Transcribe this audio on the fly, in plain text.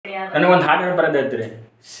ನನಗೊಂದು ಹಾಡು ಬರೋದೈತ್ರಿ,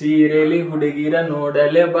 ಸೀರೆಲಿ ಹುಡುಗಿರ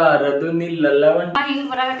ನೋಡಲೇ ಬಾರದು ನಿಲ್ಲಲ್ಲ ಹಿಂಗ್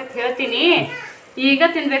ಬರಾಕತ್ ಹೇಳ್ತೀನಿ. ಈಗ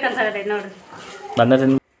ತಿನ್ಬೇಕಂತ ನೋಡ್ರಿ. ಬಂದ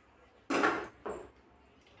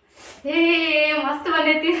ಏ ಮಸ್ತ್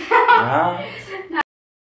ಬಂದೈತಿ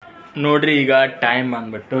ನೋಡ್ರಿ. ಈಗ ಟೈಮ್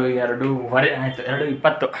ಅಂದ್ಬಿಟ್ಟು 2:15 ಆಯ್ತು,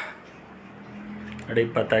 2:20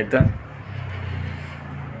 ಆಯ್ತು.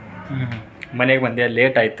 ಮನೆಗೆ ಬಂದೆ,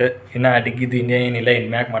 ಲೇಟ್ ಆಯ್ತು. ಇನ್ನು ಅಡಿಗಿದ್ದು ಇನ್ನೇನಿಲ್ಲ,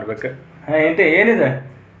 ಇನ್ಮ್ಯಾಕ್ ಮಾಡ್ಬೇಕು. ಎಂತೆ ಏನಿದೆ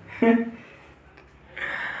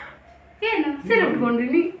ಏನು ಸೀರೆ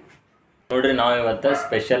ಉಟ್ಕೊಂಡಿನಿ ನೋಡ್ರಿ. ನಾವು ಇವತ್ತು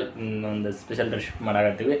ಒಂದು ಸ್ಪೆಷಲ್ ರೆಸಿಪಿ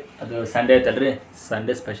ಮಾಡಾಕತ್ತೀವಿ. ಅದು ಸಂಡೇ ಐತಲ್ರಿ,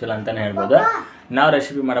 ಸಂಡೇ ಸ್ಪೆಷಲ್ ಅಂತಲೇ ಹೇಳ್ಬೋದು. ನಾವು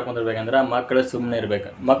ರೆಸಿಪಿ ಮಾಡಕ್ಕೆ ಕುಂದಿರ್ಬೇಕಂದ್ರೆ ಮಕ್ಕಳು ಸುಮ್ಮನೆ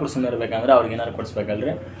ಇರ್ಬೇಕಂದ್ರೆ ಅವ್ರಿಗೆ ಏನಾರು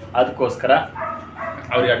ಕೊಡಿಸ್ಬೇಕಲ್ರಿ. ಅದಕ್ಕೋಸ್ಕರ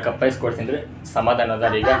ಅವ್ರಿಗೆ 2 ಕಪ್ ರೈಸ್ ಕೊಡ್ತೀನಿ ರೀ. ಸಮಾಧಾನ ಅದ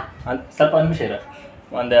ಈಗ. ಸ್ವಲ್ಪ ನಿಮಿಷ ಇರ,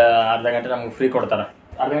 ಒಂದು ಅರ್ಧ ಗಂಟೆ ನಮ್ಗೆ ಫ್ರೀ ಕೊಡ್ತಾರೆ.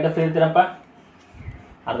 ಅರ್ಧ ಗಂಟೆ ಫ್ರೀ ಇರ್ತೀರಪ್ಪ?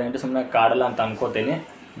 ಅರ್ಧ ಗಂಟೆ ಸುಮ್ಮನೆ ಕಾಡಲ್ಲ ಅಂತ ಅನ್ಕೋತೀನಿ.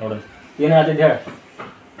 ನೋಡೋಣ ಏನು ಹೇಳ್ತಿದ್ದೆ ಹೇಳ.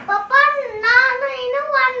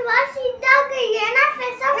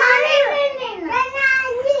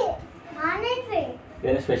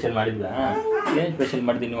 ಏನು ಸ್ಪೆಷಲ್ ಮಾಡಿದ್ದ? ಏನು ಸ್ಪೆಷಲ್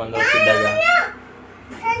ಮಾಡಿದ್ದೀನಿ 1 ವರ್ಷ ಇದ್ದಾಗ?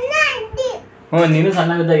 ನೀನು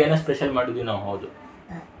ಸಣ್ಣವಿದ್ದಾಗ ಏನೋ ಸ್ಪೆಷಲ್ ಮಾಡಿದ್ವಿ ನಾವು. ಹೌದು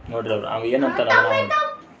ನೋಡ್ರಿ, ಅವ್ರು ಏನಂತಾರ,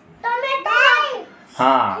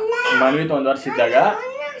 ಮನ್ವಿತ್ 1 ವರ್ಷ ಇದ್ದಾಗ,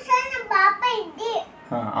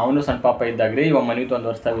 ಅವನು ಸಣ್ಣ ಪಾಪ ಇದ್ದಾಗ್ರಿ. ಇವಾಗ ಮನ್ವಿತ್ 1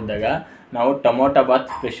 ವರ್ಷದಾಗ ಇದ್ದಾಗ ನಾವು ಟೊಮೊಟೊ ಬಾತ್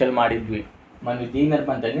ಸ್ಪೆಷಲ್ ಮಾಡಿದ್ವಿ. ಮನ್ವಿತ್ ಈಗ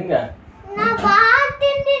ನೆನಪು ಅಂತ ನಿಂಗೆ?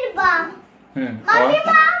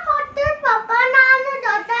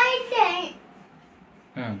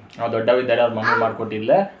 ಅವ್ರು ದೊಡ್ಡವಿದ್ದಾರೆ, ಅವ್ರ ಮಮ್ಮಿ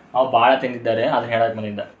ಮಾಡ್ಕೊಟ್ಟಿಲ್ಲ, ಅವ್ ಭಾಳ ತಿಂದಿದ್ದಾರೆ, ಅದನ್ನ ಹೇಳಕ್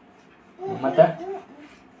ಬಂದಿದ್ದ. ಮತ್ತೆ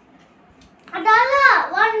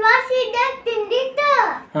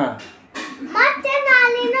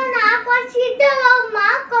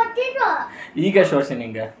ಈಗ ಎಷ್ಟು ವರ್ಷ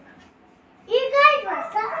ನಿಂಗೆ? ಈಗ 5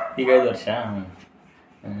 ವರ್ಷ.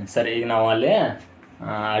 ಸರಿ, ಈಗ ನಾವು ಅಲ್ಲಿ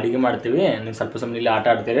ಅಡುಗೆ ಮಾಡ್ತೀವಿ, ನೀವು ಸ್ವಲ್ಪ ಸುಮ್ಮನೆ ಇಲ್ಲಿ ಆಟ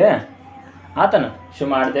ಆಡ್ತೀರಿ ಆತನ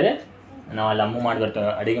ಸುಮ್ಮ ಆಡ್ತೀರಿ. ನಾವು ಅಲ್ಲಿ ಅಮ್ಮ ಮಾಡಿ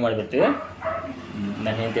ಬರ್ತೇವೆ, ಅಡುಗೆ ಮಾಡಿ ಬರ್ತೀವಿ.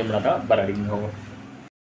 ನಾನು ಹೆಂಡತಿ ಬಿಡತ್ತ ಬರ ಅಡುಗೆ ಹೋಗು.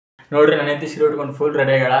 ನೋಡ್ರಿ, ನನ್ನ ಹೆಂಡತಿ ಸೀರೆ ಉಟ್ಕೊಂಡು ಫುಲ್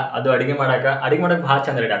ರೆಡಿ ಆಗ್ಯಾಳ. ಅದು ಅಡುಗೆ ಮಾಡಕ್ಕೆ ಭಾಳ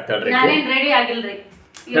ಚಂದ ರೆಡಿ ಆಗ್ತಾಳ್ರಿ. ರೆಡಿ ಆಗಿಲ್ರಿ.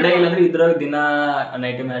 ರೆಡಿ ಆಗಿಲ್ಲ ಅಂದ್ರೆ ಇದ್ರಾಗ ದಿನ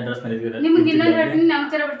ನೈಟಿ ಮೇಲೆ ಡ್ರೆಸ್ ಮೇಲೆ ನಿಮ್ಗೆ ಇನ್ನೊಂದು ಹೇಳ್ತೀನಿ, ನಮ್ಮ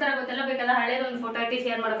ಥರ ಬಿಡ್ತಾರ ಗೊತ್ತಿಲ್ಲ, ಬೇಕಲ್ಲ ಹಳೇದು ಒಂದು ಫೋಟೋ ಐತಿ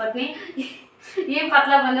ಶೇರ್ ಮಾಡ್ಕೊತೀನಿ. ಈ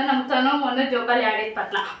ಪತ್ಲ ಬಂದು ನಮ್ಮ ತನೋ ಒಂದು ಜೋಕಾಲಿ ಆಡಿದ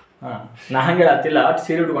ಪತ್ಲ. ನಾ ಹಂಗೆ ಹೇಳತ್ತಿಲ್ಲ, ಅಷ್ಟು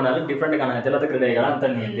ಸೀರೆ ಉಟ್ಕೊಂಡಲ್ಲ ಡಿಫ್ರೆಂಟ್ ಕಾಣತ್ತಿಲ್ಲ, ಅದಕ್ಕೆ ರೆಡಿ ಆಗ್ಯಾಳ ಅಂತ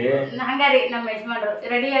ನೀತಿ. ಹಂಗಾರಿ ನಮ್ಮ ಯಜಮಾನ್ರು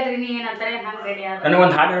ರೆಡಿ ಆದ್ರಿ, ನೀ ಏನಂತಾರೆ ಹಂಗೆ ರೆಡಿ ಆಗ.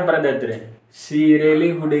 ನನಗೊಂದು ಹಾಡು ಬರೋದೈತ್ರಿ, ಸೀರೆಲಿ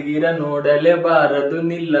ಹುಡುಗಿರ ನೋಡಲೇ ಬಾರದು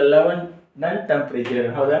ನಿಲ್ಲಲ್ಲ ನನ್ನ ಟೆಂಪ್ರೇಚರ್.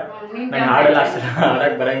 ಹೌದಾ? ನಂಗೆ ಹಾಡೆಲ್ಲ ಅಷ್ಟು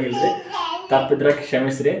ಹಾಡಕ್ಕೆ ಬರಂಗಿಲ್ರಿ, ತಪ್ಪಿದ್ರೆ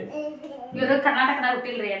ಕ್ಷಮಿಸ್ರಿ. ಇವರು ಕರ್ನಾಟಕದಾಗ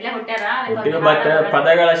ಹುಟ್ಟಿಲ್ರಿ, ಎಲ್ಲೇ ಹುಟ್ಟ್ಯಾರ. ಬಟ್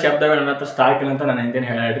ಪದಗಳ ಶಬ್ದಗಳ ನನ್ನ ಹತ್ರ ಸ್ಟಾಕ್ ಇಲ್ಲ ಅಂತ ನಾನು ಹಿಂದೇನು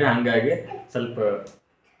ಹೇಳ್ರಿ, ಹಂಗಾಗಿ ಸ್ವಲ್ಪ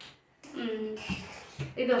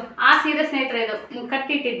ಇದು ಆ ಸೀರೆ ಸ್ನೇಹಿತರೆ, ಇದು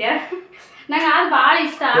ಕಟ್ಟಿಟ್ಟಿದ್ದೆ ನಂಗೆ ಅದು ಭಾಳ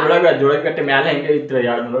ಇಷ್ಟ. ಜೋಳ ಕಟ್ಟಿ ಮೇಲೆ ಹೆಂಗೆ ಇತ್ತು,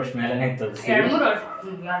 2-3 ವರ್ಷ ಮೇಲೆ ಇತ್ತು.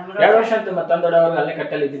 2 ವರ್ಷ ಅಂತ ಮತ್ತೊಂದು ದೊಡ್ಡವಾಗ ಅಲ್ಲೇ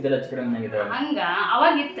ಕಟ್ಟಲ್ಲಿ ಇದ್ದಿದ್ದೆಲ್ಲ ಚಿಕ್ಕಡಂಗಿದ್ದಾವೆ. ಹಂಗ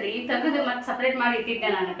ಅವಾಗ ಇತ್ರಿ, ತೆಗೆದು ಮತ್ತೆ ಸಪ್ರೇಟ್ ಮಾಡಿ ಇಟ್ಟಿದ್ದೆ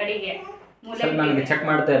ನಾನು ಕಡೆಗೆ. ನನಗೆ ಚೆಕ್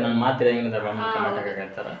ಮಾಡ್ತೇವೆ, ನಾನು ಮಾತಿರ ಹೆಂಗಿದೆ ಕರ್ನಾಟಕ.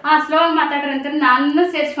 ಸ್ಲೋ ಆಗಿ ಮಾತಾಡ್ರಿ ಅಂತ ನಾನು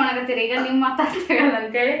ಸೇರ್ಸ್ಕೊಳಕತ್ತೀರಿ. ಈಗ ನೀವು ಮಾತಾಡ್ತೀರಲ್ಲ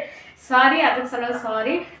ಅಂತೇಳಿ ಸಾರಿ, ಅದಕ್ಕೆ ಸಲ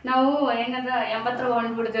ಸಾರಿ. ನಾವು ಏನಾರ 80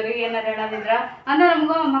 ಹೊಂಡ್ಬಿಡ್ತೀವಿ ಏನಾರ ಹೇಳೋದಿದ್ರ ಅಂದ್ರೆ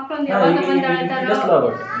ನಮ್ಗೆ ಮಕ್ಳು ಒಂದು ಯಾವಾಗ ಬಂದು ಹೇಳ್ತಾರೋ,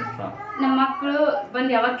 ನಮ್ಮ ಮಕ್ಕಳು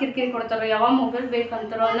ಬಂದು ಯಾವಾಗ ಕಿರಿಕಿರಿ ಕೊಡ್ತಾರೋ, ಯಾವಾಗ ಮೊಬೈಲ್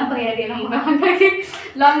ಬೇಕಂತಾರೋ ಅನ್ನೋ ಭಯರಿ ನಮ್ಗೆ. ಹಾಗಾಗಿ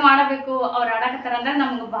ಲಾಂಗ್ ಮಾಡಬೇಕು, ಅವ್ರು ಆಡಕತ್ತಾರ ಅಂದ್ರೆ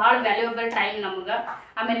ನಮ್ಗೆ ಭಾಳ ವ್ಯಾಲ್ಯೂಬಲ್ ಟೈಮ್ ನಮ್ಗೆ.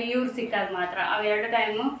 ಆಮೇಲೆ ಇವ್ರು ಸಿಕ್ಕಾಗ ಮಾತ್ರ ಅವೆರಡು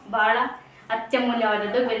ಟೈಮು ಭಾಳ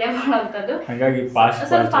ಅತ್ಯಮೂಲ್ಯವಾದದ್ದು, ಬೆಲೆ ಬಾಳುವಂಥದ್ದು.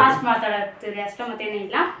 ಸ್ವಲ್ಪ ಫಾಸ್ಟ್ ಮಾತಾಡತ್ತೀರಿ ಅಷ್ಟೇ,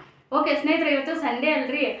 ಮತ್ತೇನಿಲ್ಲ. ಓಕೆ ಸ್ನೇಹಿತರೆ, ಇವತ್ತು ಸಂಡೇ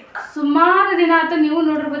ಅಲ್ರಿ, ಸುಮಾರು ದಿನ ಆಯ್ತು. ನೀವು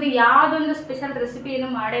ನೋಡಿರ್ಬೋದು ಯಾವುದೊಂದು ಸ್ಪೆಷಲ್ ರೆಸಿಪಿ ಏನು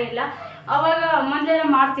ಮಾಡೇ ಇಲ್ಲ. ಅವಾಗ ಮೊದಲೆಲ್ಲ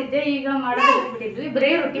ಮಾಡ್ತಿದ್ದೆ, ಈಗ ಮಾಡೋದು ಬಿಟ್ಟಿದ್ವಿ. ಬರೀ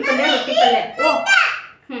ರೊಟ್ಟಿ ಪಲ್ಯ.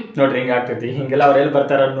 ನೋಡ್ರಿ ಹಿಂಗೆ ಆಗ್ತೈತಿ, ಹಿಂಗೆಲ್ಲ ಅವ್ರು ಎಲ್ಲಿ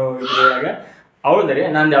ಬರ್ತಾರ ಅನ್ನೋ ಇದ್ರಾಗ ಹೌದ್ರಿ.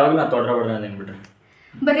 ನಂದು ಯಾವಾಗ ನಾ ತೊಡ್ರ ಹೊಡ್ರ ಅಂದ್ಬಿಟ್ರಿ,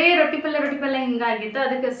 ಬರೀ ರೊಟ್ಟಿ ಪಲ್ಯ ಹಿಂಗಾಗಿತ್ತು.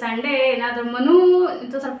 ಅದಕ್ಕೆ ಸಂಡೇ ಏನಾದರೂ ಮನು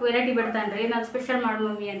ಇಂಥ ಸ್ವಲ್ಪ ವೆರೈಟಿ ಬಿಡ್ತಾನೆ ರೀ, ಏನಾದ್ರು ಸ್ಪೆಷಲ್ ಮಾಡಿ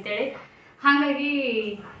ಮಮ್ಮಿ ಅಂತೇಳಿ. ಹಾಗಾಗಿ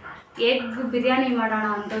ಎಗ್ ಬಿರಿಯಾನಿ ಮಾಡೋಣ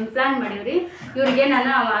ಅಂತ ಒಂದು ಪ್ಲ್ಯಾನ್ ಮಾಡೀವ್ರಿ. ಇವ್ರಿಗೆ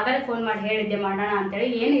ನಾನು ಆಗಲೇ ಫೋನ್ ಮಾಡಿ ಹೇಳಿದ್ದೆ ಮಾಡೋಣ ಅಂತೇಳಿ.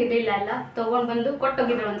 ಏನು ಇರಲಿಲ್ಲ, ಅಲ್ಲ ತೊಗೊಂಡು ಬಂದು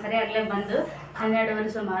ಕೊಟ್ಟೋಗಿದ್ರು ಒಂದ್ಸರಿ, ಆಗಲೇ ಬಂದು 12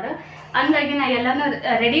 ಸುಮಾರು. ಹಂಗಾಗಿ ನಾ ಎಲ್ಲನೂ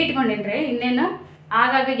ರೆಡಿ ಇಟ್ಕೊಂಡೇನಿ ರೀ. ಇನ್ನೇನು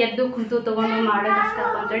ಆಗಾಗ ಎದ್ದು ಕುಂತು ತೊಗೊಂಡು ಮಾಡೋದು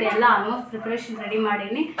ಅಷ್ಟಪ್ಪ ಅಂತೇಳಿ ಎಲ್ಲ ಆಲ್ಮೋಸ್ಟ್ ಪ್ರಿಪ್ರೇಷನ್ ರೆಡಿ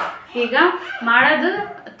ಮಾಡೀನಿ. ಈಗ ಮಾಡೋದು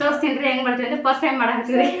ತೋರಿಸ್ತೀನಿ ರೀ, ಹೆಂಗೆ ಮಾಡ್ತೀವಿ ಅಂದರೆ ಫಸ್ಟ್ ಟೈಮ್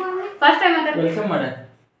ಮಾಡಾಕ್ತೀವಿ. ಫಸ್ಟ್ ಟೈಮ್ ಅಂತ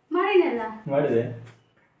ಮಾಡಿನಲ್ಲ, ಮಾಡಿದೆ.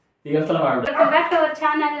 Welcome back to our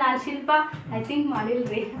channel. ನಾನು ಶಿಲ್ಪ. ಐ ಥಿಂಕ್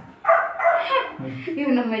ಮಾಡಿಲ್ರಿ, ಇವು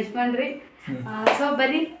ನಮ್ಮ ಯಜಮಾನ್ರಿ. ಸೊ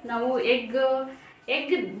ಬರೀ ನಾವು egg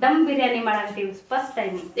dum biryani ಮಾಡಾಕತ್ತೀವಿ. First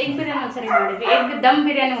time egg biryani ಒಂದ್ಸರಿ ಮಾಡಿದ್ವಿ, ಎಗ್ ದಮ್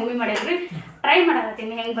ಬಿರಿಯಾನಿ ಒಮ್ಮೆ ಮಾಡಿದ್ರಿ. ಟ್ರೈ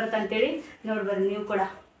ಮಾಡಾಕತ್ತೀನಿ ಹೆಂಗೆ ಬರ್ತಂತೇಳಿ. ನೋಡ್ಬರ್ರಿ ನೀವು ಕೂಡ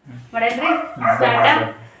ಮಾಡಿದ್ರಿ. ಸ್ಟಾರ್ಟ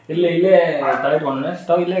ಇಲ್ಲೇ ಇಲ್ಲಿ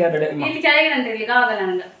ಕೆಳಗೆ ನಂತೇಳಿ ಈಗ ಆಗಲ್ಲ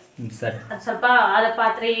ನನಗೆ. ಸರಿ. ಅದು ಸ್ವಲ್ಪ ಆದ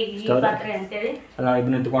ಪಾತ್ರೆ ಈ ಪಾತ್ರೆ ಅಂತೇಳಿ ನಾವು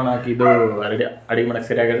ಇದನ್ನ ಇಟ್ಕೊಂಡು ಹಾಕಿ ಇದು ರೆಡಿ ಅಡುಗೆ ಮಾಡಕ್ಕೆ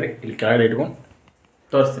ಸರಿ ಆಗಲ್ರಿ. ಇಲ್ಲಿ ಕೆಳಗಡೆ ಇಟ್ಕೊಂಡು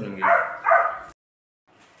ತೋರಿಸ್ತೀನಿ ನಿಮಗೆ.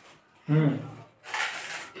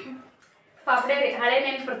 ಪಾಪಡೆ ಹಳೆ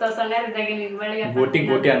ನೆನ್ಪು ಬರ್ತಾವ ಸಣ್ಣರಿದ್ದಾಗ ನೀವು ಬೆಳಿಗ್ಗೆ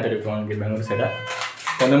ಗೋಟಿ ಅಂತಾರೆ ಅವ್ನಿಗೆ ಬೆಂಗಳೂರು ಸೈಡ.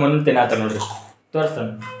 ಒಂದೇ ಮಣ್ಣು ತಿನ್ನಾತ ನೋಡ್ರಿ,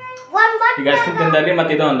 ತೋರಿಸ್ತಾನೆ. ಈಗ ಅಷ್ಟು ತಿಂದಾರ್ರಿ.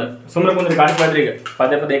 ಮತ್ತೆ ಇದು ಒಂದು ಸುಮ್ಮನೆ ಕುಂದ್ರಿ ಕಾಣಿಸ್ಬಾರ್ದ್ರಿ. ಈಗ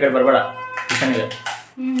ಪದೇ ಈ ಕಡೆ ಬರಬೇಡ ಕಿಚನ್ಗೆ.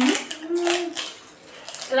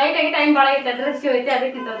 ಲೈಟ್ ಆಗಿ ಟೈಮ್ ಭಾಳ ಐತೆ ಅದ್ರ ಐತೆ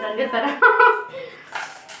ಅದಕ್ಕೆ ತಂದಿರ್ತಾರ.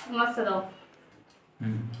 ಮಸ್ತ್ ಅದಾವ.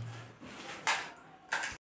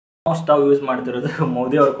 ನಾವು ಸ್ಟವ್ ಯೂಸ್ ಮಾಡ್ತಿರೋದು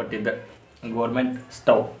ಮೋದಿ ಅವ್ರು ಕೊಟ್ಟಿದ್ದ ಗೌರ್ಮೆಂಟ್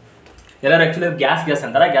ಸ್ಟವ್. ಎಲ್ಲರೂ ಆ್ಯಕ್ಚುಲಿ ಗ್ಯಾಸ್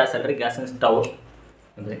ಅಂತಾರೆ. ಗ್ಯಾಸ್ ಅಲ್ರಿ, ಗ್ಯಾಸಿನ ಸ್ಟವ್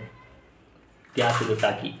ಅಂದರೆ ಗ್ಯಾಸ್ ಇದು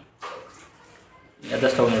ಟಾಕಿ. ಅದ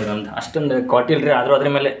ಸ್ಟವ್ ನೋಡ್ರಿ ಅಂತ ಅಷ್ಟೊಂದು ಕ್ವಾಲಿಟಿ ಇಲ್ರಿ. ಆದರೂ ಅದ್ರ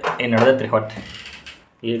ಮೇಲೆ ಏನು ನಡೆದೈತೆ ರೀ ಹೊಟ್ಟೆ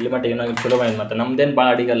ಇಲ್ಲಿ ಮಟ್ಟ ಏನೋ ಚಲೋ ಬಂದು. ಮತ್ತು ನಮ್ದೇನು ಭಾಳ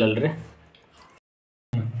ಅಡಿಗಲ್ಲಲ್ರಿ.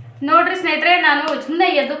 ನೋಡ್ರಿ ಸ್ನೇಹಿತರೆ, ನಾನು ಸುಮ್ಮನೆ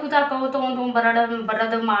ಎದ್ದು ಕೂತಾಕವು ತೊಗೊಂಡು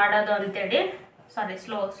ಬರೋದು ಮಾಡೋದು ಅಂತೇಳಿ. ಸಾರಿ,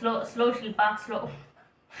 ಸ್ಲೋ ಶಿಲ್ಪ ಸ್ಲೋ.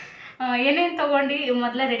 ಏನೇನು ತೊಗೊಂಡು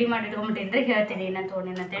ಮೊದಲೇ ರೆಡಿ ಮಾಡಿ ಇಟ್ಕೊಂಬಿಟ್ಟೇನ್ರಿ. ಹೇಳ್ತೀನಿ ಏನೇನು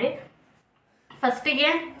ತೊಗೊಂಡೇನು ಅಂತೇಳಿ.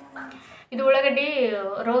 ಫಸ್ಟಿಗೆ ಇದು ಉಳ್ಳಾಗಡ್ಡಿ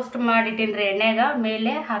ರೋಸ್ಟ್ ಮಾಡಿಟ್ಟಿನ್ರಿ ಎಣ್ಣೆಗೆ.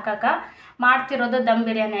 ಮೇಲೆ ಹಾಕಾಕ ಮಾಡ್ತಿರೋದು ದಮ್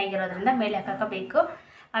ಬಿರಿಯಾನಿ ಆಗಿರೋದ್ರಿಂದ ಮೇಲೆ ಹಾಕಾಕ ಬೇಕು.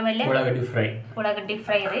 ಆಮೇಲೆ ಉಳ್ಳಾಗಡ್ಡಿ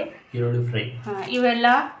ಫ್ರೈ ರೀ, ಈರುಳ್ಳಿ ಫ್ರೈ. ಇವೆಲ್ಲ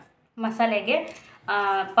ಮಸಾಲೆಗೆ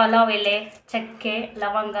ಪಲಾವ್ ಎಲೆ, ಚಕ್ಕೆ,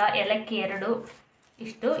 ಲವಂಗ, ಏಲಕ್ಕಿ 2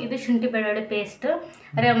 ಇಷ್ಟು. ಇದು ಶುಂಠಿ ಬೆಳ್ಳುಳ್ಳಿ ಪೇಸ್ಟ್.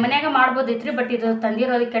 ಮನ್ಯಾಗ ಮಾಡ್ಬೋದಿತ್ರಿ, ಬಟ್ ಇದು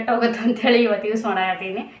ತಂದಿರೋದು ಕೆಟ್ಟ ಹೋಗುತ್ತೆ ಅಂತೇಳಿ ಇವತ್ತು ಯೂಸ್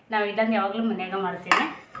ಮಾಡಾಕತ್ತೀನಿ. ನಾವು ಇಲ್ಲಂದು ಯಾವಾಗಲೂ ಮನ್ಯಾಗ ಮಾಡ್ತೀನಿ.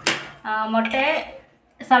 ಮೊಟ್ಟೆ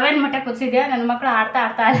 7 ಮೊಟ್ಟೆ ಕುದಿಸಿದ್ಯಾ. ನನ್ನ ಮಕ್ಕಳು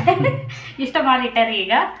ಆಡ್ತಾ ಅಲ್ಲೇ ಇಷ್ಟ ಮಾಡಿಟ್ಟಾರಿ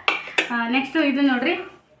ಈಗ. ನೆಕ್ಸ್ಟು ಇದು ನೋಡ್ರಿ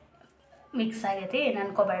ಮಿಕ್ಸ್ ಆಗೈತಿ, ಏನು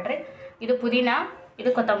ಅನ್ಕೋಬೇಡ್ರಿ. ಇದು ಪುದೀನ, ಇದು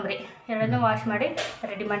ಕೊತ್ತಂಬರಿ ಎರಡನ್ನೂ ವಾಶ್ ಮಾಡಿ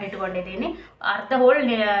ರೆಡಿ ಮಾಡಿ ಇಟ್ಕೊಂಡಿದ್ದೀನಿ. ಅರ್ಧ ಹೋಳು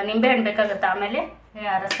ನಿಂಬೆಹಣ್ಣು ಬೇಕಾಗುತ್ತೆ ಆಮೇಲೆ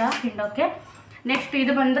ರಸ ಹಿಂಡೋಕ್ಕೆ. ನೆಕ್ಸ್ಟ್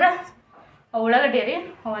ಇದು ಬಂದ್ರೆ ಉಳ್ಳಾಗಡ್ಡಿ ರೀ.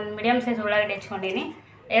 ಒಂದು ಮೀಡಿಯಮ್ ಸೈಜ್ ಉಳ್ಳಾಗಡ್ಡಿ ಹೆಚ್ಕೊಂಡೀನಿ.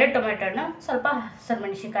 2 ಟೊಮೆಟೊ ಹಣ್ಣು, ಸ್ವಲ್ಪ ಹಸಿರು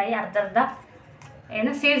ಮೆಣಸಿನ್ಕಾಯಿ ಅರ್ಧ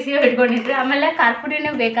ಏನು ಸೀರೆ ಇಟ್ಕೊಂಡಿದ್ರಿ. ಆಮೇಲೆ ಖಾರ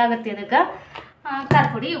ಪುಡಿನೂ ಬೇಕಾಗುತ್ತೆ ಇದಕ್ಕೆ. ಖಾರ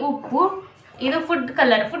ಪುಡಿ, ಉಪ್ಪು, ಇದು ಫುಡ್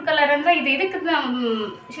ಕಲರ್ ಅಂದ್ರೆ ಇದಕ್ಕೆ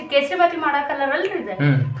ಕೇಸರಿ ಬಾತಿ ಮಾಡೋ ಕಲರ್ ಅಲ್ರಿ ಇದು.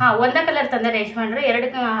 ಒಂದೇ ಕಲರ್ ತಂದೆ ರೇಷ್ಮಣ್ರಿ.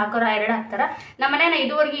 2 ಹಾಕೋರ 2 ಹಾಕ್ತಾರ. ನಮ್ಮ ಮನೇನ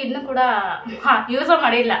ಇದುವರೆಗೆ ಇದನ್ನು ಕೂಡ ಯೂಸ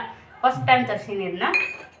ಮಾಡಿಲ್ಲ, ಫಸ್ಟ್ ಟೈಮ್ ತರ್ಸೀನಿ ಇದನ್ನ.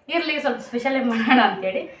 ಇರಲಿ ಸ್ವಲ್ಪ ಸ್ಪೆಷಲ್ ಮಾಡೋಣ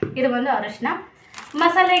ಅಂತೇಳಿ. ಇದು ಬಂದು ಅರಿಶಿನ.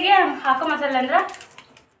 ಮಸಾಲೆಗೆ ಹಾಕೋ ಮಸಾಲೆ ಅಂದ್ರೆ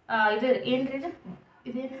ಇದು ಏನ್ರಿ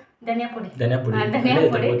ಇದೇನು ಧನಿಯಾ ಪುಡಿ.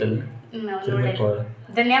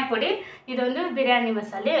 ಧನಿಯಾ ಪುಡಿ. ಇದೊಂದು ಬಿರಿಯಾನಿ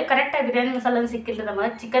ಮಸಾಲೆ. ಕರೆಕ್ಟಾಗಿ ಬಿರಿಯಾನಿ ಮಸಾಲೆ ಸಿಕ್ಕಿಲ್ಲ ನಮಗೆ,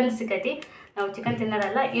 ಚಿಕನ್ ಸಿಕ್ಕೈತಿ. ನಾವು ಚಿಕನ್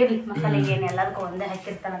ತಿನ್ನೋರಲ್ಲ, ಇರಲಿ ಮಸಾಲೆಗೆ ಏನು ಎಲ್ಲರಿಗೂ ಒಂದೇ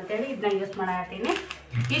ಹಾಕಿರ್ತಾರೆ ಅಂತೇಳಿ ಇದನ್ನ ಯೂಸ್ ಮಾಡತ್ತೀನಿ.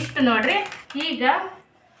 ಇಷ್ಟು ನೋಡ್ರಿ. ಈಗ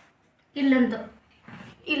ಇಲ್ಲಿ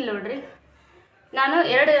ನೋಡ್ರಿ, ನಾನು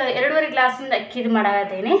 2.5 ಗ್ಲಾಸಿಂದ ಅಕ್ಕಿದು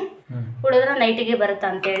ಮಾಡತ್ತೀನಿ. ಉಳಿದ್ರೆ ನೈಟಿಗೆ ಬರುತ್ತೆ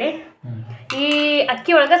ಅಂತೇಳಿ. ಈ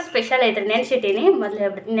ಅಕ್ಕಿ ಒಳಗೆ ಸ್ಪೆಷಲ್ ಐತ್ರಿ. ನೆನ್ಸಿಟ್ಟೀನಿ, ಮೊದಲು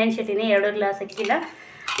ಹೇಳ್ಬಿಡ್ತೀನಿ, ನೆನ್ಸಿಟ್ಟೀನಿ 2 ಗ್ಲಾಸ್ ಅಕ್ಕಿನ.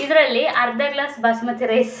 ಇದರಲ್ಲಿ ಅರ್ಧ ಗ್ಲಾಸ್ ಬಾಸುಮತಿ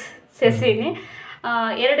ರೈಸ್ ಸೇರಿಸೀನಿ.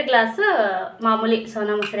 2 ಗ್ಲಾಸ್ ಮಾಮೂಲಿ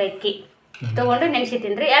ಸೋನಾ ಮಸೂರಿ ಅಕ್ಕಿ ತೊಗೊಂಡು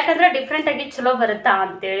ನೆನ್ಸಿಟ್ಟಿನಿ ರೀ. ಯಾಕಂದ್ರೆ ಡಿಫ್ರೆಂಟಾಗಿ ಚಲೋ ಬರುತ್ತಾ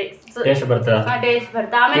ಅಂತೇಳಿ. ಟೇಸ್ಟ್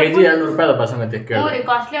ಬರುತ್ತೆ. ಆಮೇಲೆ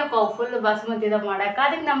ಕಾಸ್ಟ್ಲಿ ಹಾಕೋ ಫುಲ್ ಬಾಸುಮತಿದ ಮಾಡಕ್ಕೆ.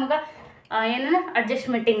 ಅದಕ್ಕೆ ನಮ್ಗೆ ಏನ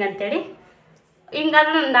ಅಡ್ಜಸ್ಟ್ಮೆಂಟಿಂಗ್ ಅಂತೇಳಿ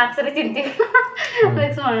ಹಿಂಗಾದ್ರೆ ಒಂದು 4 ಸರಿ ತಿಂತೀವಿ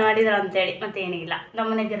ಮಿಕ್ಸ್ ಮಾಡಿದ್ರ ಅಂತೇಳಿ. ಮತ್ತೇನಿಲ್ಲ, ನಮ್ಮ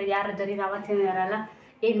ಮನೆಗೆ ಯಾರದರಿ ನಾವು ತಿನ್ನೋರಲ್ಲ,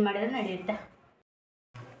 ಏನು ಮಾಡಿದ್ರೆ ನಡೆಯುತ್ತೆ.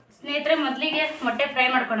 ಸ್ನೇಹಿತರೆ, ಮೊದಲಿಗೆ ಮೊಟ್ಟೆ ಫ್ರೈ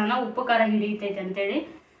ಮಾಡ್ಕೊಳ್ಳೋಣ. ಉಪ್ಪು ಖಾರ ಹಿಡಿತೈತೆ ಅಂತೇಳಿ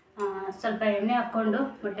ಸ್ವಲ್ಪ ಎಣ್ಣೆ ಹಾಕ್ಕೊಂಡು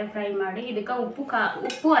ಮೊಟ್ಟೆ ಫ್ರೈ ಮಾಡಿ ಇದಕ್ಕೆ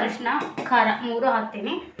ಉಪ್ಪು ಅರಿಶಿನ ಖಾರ 3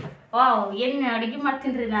 ಹಾಕ್ತೀನಿ. ವಾವ್, ಏನು ಅಡುಗೆ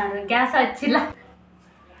ಮಾಡ್ತೀನಿ ರೀ ನಾನು. ಗ್ಯಾಸ್ ಹಚ್ಚಿಲ್ಲ.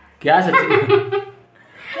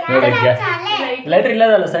 ಲೈಟ್ರ್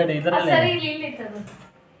ಇಲ್ಲದಲ್ಲ ಸೈಡ್ ಇದರಲ್ಲಿ. ಸರಿ ಇಲ್ಲ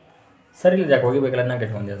ಸರಿ ಇಲ್ಲ, ಯಾಕೆ ಹೋಗಿಬೇಕಲ್ಲ ನಾ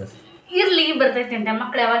ಕೆಟ್ಕೊಂಡೆ. ಇರ್ಲಿ ಬರ್ತೈತಿ ಅಂತ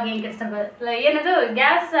ಮಕ್ಳು ಯಾವಾಗ ಏನು ಕೆಲಸ ಏನದು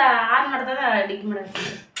ಗ್ಯಾಸ್ ಆನ್ ಮಾಡ್ದಾಗ ಅಡುಗೆ ಮಾಡೋದು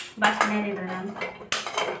ಭಾಷಣ ಏನಿಲ್ಲ. ನಾನು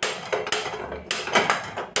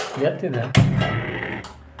ಎತ್ತಿದೆ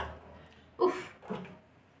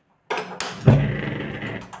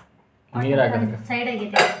ನೀರು ಹಾಕಿ ಸೈಡ್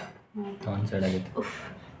ಆಗೈತೆ. ಒಂದು ಸೈಡ್ ಆಗೈತೆ.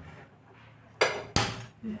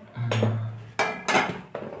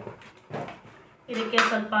 ಇದಕ್ಕೆ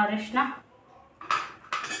ಸ್ವಲ್ಪ ಅರಿಶಿನ,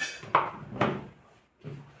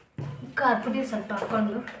 ಖಾರ ಪುಡಿ ಸ್ವಲ್ಪ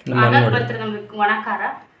ಹಾಕೊಂಡು ಆಗಾಗ ಬರ್ತೀರಿ ನಮಗೆ ಒಣ ಖಾರ.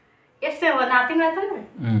 ಎಷ್ಟು 6 ತಿಂಗಳು ಆಯ್ತಂದ್ರೆ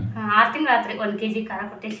 6 ತಿಂಗಳು ಆತ್ರಿ. 1 kg ಖಾರ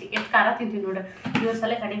ಕೊಟ್ಟೇಸಿ. ಎಷ್ಟು ಖಾರ ತಿಂತೀವಿ ನೋಡ್ರಿ. ಇವ್ರ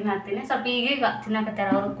ಸಲ ಕಡಿಮೆ ಹಾಕ್ತೀನಿ. ಸ್ವಲ್ಪ ಈಗೀಗ ತಿನ್ನಕತ್ತಾರ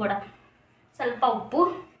ಅವರು ಕೂಡ. ಸ್ವಲ್ಪ ಉಪ್ಪು.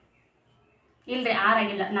 ಇಲ್ರಿ 6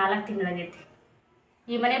 ಆಗಿಲ್ಲ, 4 ತಿಂಗಳಾಗೈತಿ.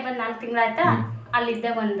 ಈ ಮನೆ ಬಂದು 4 ತಿಂಗಳಾಯ್ತಾ. ಅಲ್ಲಿದ್ದ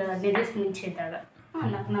ಒಂದು 15 ದಿವಸ ಮುಂಚೆ ಇದ್ದಾಗ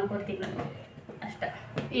 4 ತಿಂಗಳು ಅಷ್ಟೆ.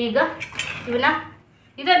 ಈಗ ಇವನ್ನ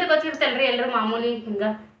ಇದಂತ ಗೊತ್ತಿರ್ತಲ್ರಿ ಎಲ್ಲರೂ ಮಾಮೂಲಿ ಹಿಂಗೆ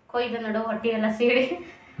ಕೊಯ್ದು ನಡು ಹೊಟ್ಟೆ ಎಲ್ಲ ಸೀಡಿ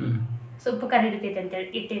ಸೊಪ್ಪು ಕರಿ ಹಿಡಿತೈತೆ ಅಂತೇಳಿ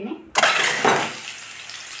ಇಟ್ಟೀನಿ.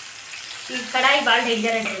 ಈ ಕಡಾಯಿ ಭಾಳ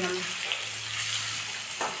ಡೇಂಜರ್ ಐತ್ರಿ ನಮ್ಗೆ.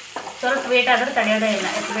 ಸ್ವಲ್ಪ ವೇಟ್ ಆದ್ರೆ ತಡೆಯೋದೇ ಇಲ್ಲ,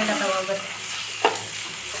 ಎಷ್ಟು ಬೇಗ ತಗೋಬೇಕು.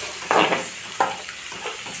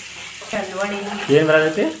 ನೋಡಿ ಏನು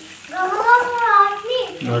ಬರತೈತಿ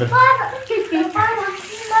ನೋಡ್ರಿ,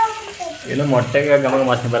 ಏನು ಮೊಟ್ಟೆಗೆ ಗಮ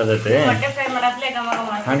ವಾಸನೆ ಬರತೈತಿ. ಮೊಟ್ಟೆ ಫ್ರೈ ಮಾಡತ್ಲೆ ಗಮ ಗಮ.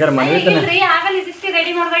 ಹಂಗಾರೆ ಮನವಿ ಆಗಲ್ಲ ಇದಿಷ್ಟು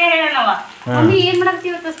ರೆಡಿ ಮಾಡ್ದಾಗ ಹೇಳೋಣವ. ಮಮ್ಮಿ ಏನ್ ಮಾಡತ್ತಿ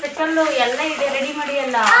ಇವತ್ತು ಸ್ಪೆಷಲ್ ಎಲ್ಲ ಇದೆ ರೆಡಿ ಮಾಡಿ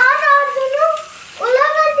ಎಲ್ಲ.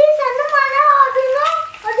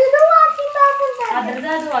 ಅದ್ರದ್ದು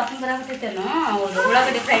ಅದು ವಾಸನೆ ಬರಾಕತ್ತೈತೇನೋ. ಹೌದು,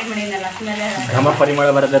 ಉಳ್ಳಾಗಡ್ಡಿ ಫ್ರೈ ಮಾಡಿನಲ್ಲ ಸ್ಮೆಲ್ ಘಮ ಪರಿಮಳ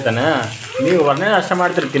ಬರತೈತನ. ನೀವು ವರ್ಣನೆ ಅಷ್ಟ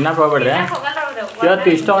ಮಾಡ್ತೀರಿ, ತಿನ್ನಕ್ ಹೋಗ್ಬೇಡ್ರಿ. ಇವತ್ತು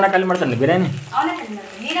ಇಷ್ಟ ಅವನ ಖಾಲಿ ಮಾಡ್ತಾನೆ ಬಿರಿಯಾನಿ. ಅವನೇ ಖಾಲಿ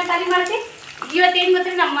ಮಾಡ್ತೀನಿ, ನೀನ ಖಾಲಿ ಮಾಡ್ತಿ. ಇವತ್ತೇನು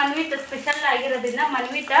ಗೊತ್ತ್ರಿ, ನಮ್ಮ ಮನ್ವಿತ ಸ್ಪೆಷಲ್ ಆಗಿರೋದ್ರಿಂದ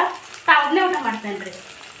ಮನ್ವಿತ ತಾವನ್ನೇ ಊಟ ಮಾಡ್ತೇನ್ರಿ.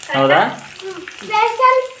 ಹೌದಾ?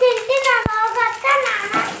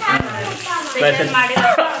 ಸ್ಪೆಷಲ್ ಮಾಡಿ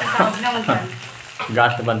ತಾವನ್ನೇ ಊಟ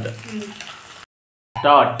ಗಾಸ್ಟ್ ಬಂತು.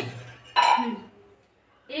 ಸ್ಟಾರ್ಟ್.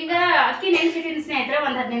 ಈಗ ಅಕ್ಕಿ ನೆನ್ಸಿಟ್ಟಿನ ಸ್ನೇಹಿತರೆ,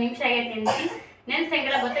 ಒಂದು 15 ನಿಮಿಷ ಆಗೈತೆ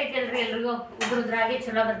ನೆನ್ಸಂಗೆಲ್ಲ ಗೊತ್ತೈತಲ್ರಿ ಎಲ್ರಿಗೂ. ಉದ್ರಾಗಿ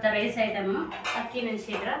ಚಲೋ ಬರ್ತಾರೆ ರೈಸ್ ಐಟಮ್. ಅಕ್ಕಿ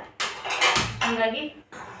ನೆನ್ಸಿದ್ರ ಹಂಗಾಗಿ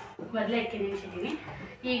ಮೊದಲೇ ಅಕ್ಕಿ ನೆನ್ಸಿದ್ದೀನಿ.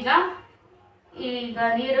 ಈಗ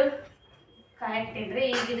ನೀರು ಕಾಯಕ್ತಿದ್ರಿ.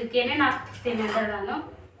 ಈಗ ಇದಕ್ಕೆ ಏನೇನು ಹಾಕ್ತೀನಿ ಅಂದ್ರೆ ನಾನು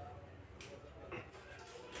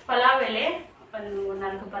ಪಲಾವ್ ಎಲೆ, ಒಂದು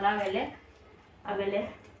 4 ಪಲಾವ್ ಎಲೆ, ಆಮೇಲೆ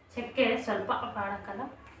ಚಕ್ಕೆ ಸ್ವಲ್ಪ ಕಾಳಕ್ಕಲ್ಲ,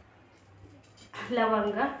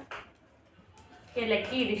 ಲವಂಗ,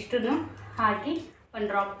 ಏಲಕ್ಕಿ, ಇದಿಷ್ಟು ಹಾಕಿ ಒಂದು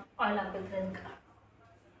ಡ್ರಾಪ್ ಆಯಿಲ್ ಹಾಕಿದ್ರೆ ಅದಕ್ಕೆ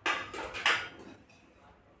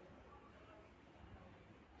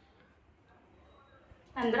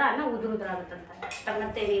ಅಂದ್ರೆ ಅನ್ನ ಉದುರಾಗುತ್ತಂತ.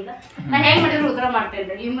 ಮತ್ತೇನೀಗ ನಾನು ಹೆಂಗೆ ಮಾಡಿದ್ರು ಉದುರ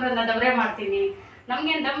ಮಾಡ್ತೇನೆ. ಇಮ್ರನ್ನ ದಬ್ರೆ ಮಾಡ್ತೀನಿ.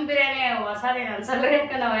 ನಮ್ಗೇನು ದಮ್ ಬಿರಿಯಾನಿ ಹೊಸದೇನು ಅನ್ಸಲ್ರಿ,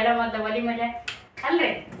 ಯಾಕೆ ನಾವೆಲ್ಲ ಮತ್ತೆ ಒಲಿ ಮೇಲೆ ಅಲ್ರಿ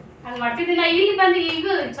ಹಂಗೆ ಮಾಡ್ತಿದ್ದೀನಿ. ನಾ ಇಲ್ಲಿ ಬಂದು ಈಗ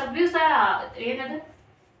ಸ್ವಲ್ಪ ದಿವಸ ಏನದು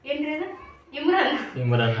ಏನ್ರಿ ಅದು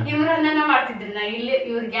ಇಮ್ರನ್ನ ಮಾಡ್ತಿದ್ರಿ. ನಾ ಇಲ್ಲಿ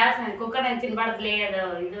ಇವ್ರ ಗ್ಯಾಸ್ ಕುಕ್ಕರ್ ಏನ್ ತಿನ್ಬಾರ್ದ್ಲಿ, ಅದು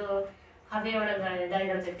ಇದು ಹಬೆ ಒಳಗ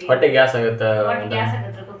ಇದಾಗಿರ್ತೈತಿ, ಹೊಟ್ಟೆ ಗ್ಯಾಸ್ ಆಗುತ್ತೆ, ಗ್ಯಾಸ್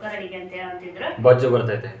ಆಗತ್ತೆ ಕುಕ್ಕರ್ ಅಡಿಗೆ ಅಂತ ಅಂತಿದ್ರು. ಬೊಜ್ಜು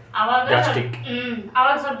ಬರ್ತೈತೆ ಅವಾಗ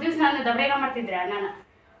ಅವಾಗ ಸ್ವಲ್ಪ ದಿವ್ಸ ನಾನು ದಬ್ರೇಗ ಮಾಡ್ತಿದ್ರೆ ನಾನು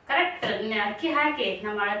ಕರೆಕ್ಟ್ ಅಕ್ಕಿ ಹಾಕಿ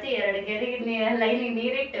ನಮ್ಮ ಅಳತಿ 2 ಗೆರೆಗೆ ಲೈನಿಗೆ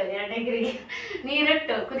ನೀರಿಟ್ಟು 2 ಗೆರೆಗೆ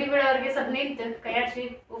ನೀರಿಟ್ಟು ಕುದಿ ಬೀಳೋರಿಗೆ ಸ್ವಲ್ಪ ನಿಂತು ಕೈಯಾಡ್ಸಿ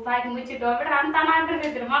ಉಪ್ಪು ಹಾಕಿ ಮುಚ್ಚಿಟ್ಟು ಹೋಗ್ಬಿಟ್ರೆ ಅಂತ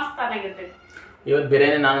ಆಗಿರ್ತೈತ್ರಿ, ಮಸ್ತ್ ಚೆನ್ನಾಗಿರ್ತೈತಿ. ಇವತ್ತು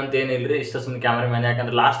ಬಿರಿಯಾನಿ ನಾನಂತ ಏನಿಲ್ರಿ, ಇಷ್ಟ ಸುಮ್ಮನೆ ಕ್ಯಾಮ್ರಾ ಮ್ಯಾನ್.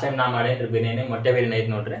 ಯಾಕಂದ್ರೆ ಲಾಸ್ಟ್ ಟೈಮ್ ನಾ ಮಾಡೇನ್ರಿ ಬಿರಿಯಾನಿ, ಮೊಟ್ಟೆ ಬಿರಿಯಾನಿ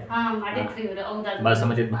ಐತಿ ನೋಡ್ರಿ. ಮಾಡಿದ್ರಿ ಇವ್ರು. ಹೌದಾ?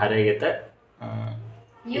 ಬಾಸುಮತಿ ಭಾರಿ ಆಗೈತೆ.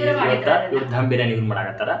 ಇವ್ರು ದಮ್ ಬಿರಿಯಾನಿ ಇವ್ರು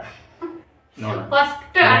ಮಾಡಾಕತ್ತಾರ. ನೋಡೋಣ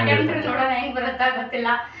ಫಸ್ಟ್ ಅಟೆಂಪ್ಟ್ ನೋಡೋಣ ಹೆಂಗ್ ಬರುತ್ತಾ ಗೊತ್ತಿಲ್ಲ,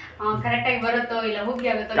 ಕರೆಕ್ಟ್ ಆಗಿ ಬರುತ್ತೋ ಇಲ್ಲ ಹುಗ್ಗಿ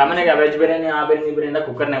ಆಗುತ್ತೋ. ಕಾಮನ್ಯಾಗ ವೆಜ್ ಬಿರಿಯಾನಿ ಆ ಬಿರಿಯಾನಿ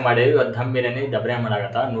ಕುಕ್ಕರ್ನಾಗ ಮಾಡೇವಿ. ಇವತ್ತು ದಮ್ ಬಿರಿಯಾನಿ ದಬ್ರೆ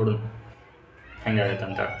ಮಾಡಾಕತ್ತ, ನೋಡು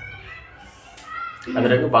ಹೆಂಗಾಗತ್ತಂತ.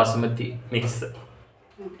 ಅದ್ರಾಗ ಬಾಸುಮತಿ ಮಿಕ್ಸ್.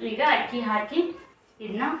 ಈಗ ಅಕ್ಕಿ ಹಾಕಿ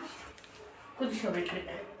ಇದನ್ನ ಕುದಿಸ್ಕೋಬೇಕ್ರಿ.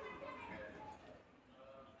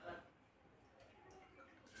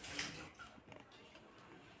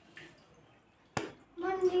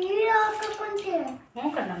 ಹ್ಞೂ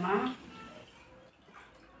ಕಣಮ್ಮ.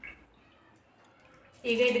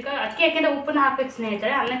 ಈಗ ಇದಕ್ಕೆ ಅಕ್ಕಿ ಹಾಕಿದ್ರೆ ಉಪ್ಪನ್ನ ಹಾಕ್ಬೇಕು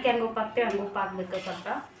ಸ್ನೇಹಿತರೆ. ಅನ್ನಕ್ಕೆ ಹೆಂಗೆ ಉಪ್ಪು ಹಾಕ್ತೇವೆ ಹಂಗೆ ಉಪ್ಪು ಹಾಕ್ಬೇಕು ಸ್ವಲ್ಪ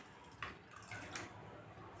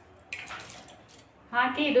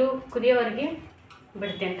ಹಾಕಿ ಇದು ಕುದಿಯೋವರೆಗೆ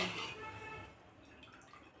ಬಿಡ್ತೇನೆ.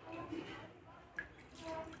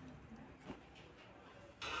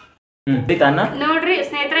 ನೋಡ್ರಿ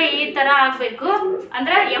ಸ್ನೇಹಿತರೆ, ಈ ತರ ಆಗ್ಬೇಕು.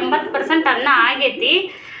 ಅಂದ್ರೆ 80% ಅನ್ನ ಆಗೈತಿ.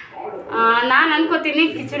 ನಾನು ಅನ್ಕೋತೀನಿ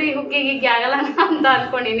ಕಿಚಡಿ ಹುಗ್ಗಿಗೆ ಆಗಲ್ಲ ಅಂತ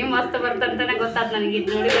ಅನ್ಕೊಂಡಿನಿ. ಮಸ್ತ್ ಬರ್ತಂತಾನೆ ಗೊತ್ತಾದ್ ನನಗೆ.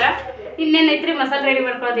 ಇದು ನೋಡಿದ್ರ ಇನ್ನೇನೈತ್ರಿ, ಮಸಾಲೆ ರೆಡಿ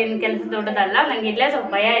ಮಾಡ್ಕೊಳ್ಳೋದು ಏನು ಕೆಲಸ ದೊಡ್ಡದಲ್ಲ. ನಂಗೆ ಇಲ್ಲೇ ಸ್ವಲ್ಪ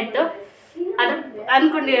ಭಯ ಇತ್ತು, ಅದು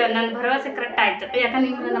ಅನ್ಕೊಂಡು ನನ್ನ ಭರವಸೆ ಕರೆಕ್ಟ್ ಆಯ್ತು. ಯಾಕಂದ್ರೆ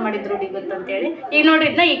ನೀವು ಮಾಡಿದ್ರು ನೋಡಿ ಗೊತ್ತಂತೇಳಿ. ಈಗ ನೋಡ್ರಿ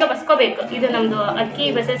ಇದನ್ನ ಈಗ ಬಸ್ಕೋಬೇಕು. ಇದು ನಮ್ದು ಅಕ್ಕಿ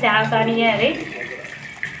ಬಸೆ ಯಾವ ಸಾಣಿಗೆ ರೀ.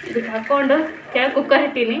 ಇದಕ್ಕೆ ಹಾಕೊಂಡು ಕೆಳಗೆ ಕುಕ್ಕರ್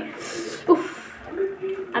ಇಟ್ಟೀನಿ.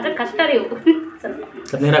 ಅದ್ರ ಕಷ್ಟ ರೀ ಇವು. ಸ್ವಲ್ಪ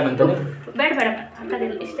ಬೇಡ ಬೇಡ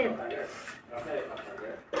ಹಾಕೋದಿಲ್ಲ, ಇಷ್ಟೇ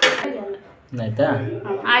ಆಯ್ತಾ.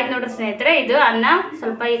 ಆಯ್ತು ನೋಡ್ರಿ ಸ್ನೇಹಿತರೆ, ಇದು ಅನ್ನ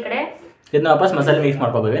ಸ್ವಲ್ಪ ಈ ಕಡೆ ಇದನ್ನ ವಾಪಸ್ ಮಸಾಲೆ ಮಿಕ್ಸ್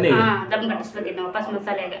ಮಾಡ್ಕೋಬೇಕು. ದಮ್ ಗಟ್ಟಿಸ್ಬೇಕು. ಇದನ್ನ ವಾಪಸ್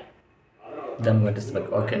ಮಸಾಲೆಗೆ ದಮ್ ಗಟ್ಟಿಸ್ಬೇಕು.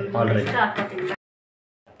 ಓಕೆ, ಆಲ್ರೆಡಿ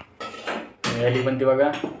ಎಲ್ಲಿ ಬಂತು ಇವಾಗ.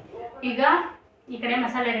 ಈಗ ಈ ಕಡೆ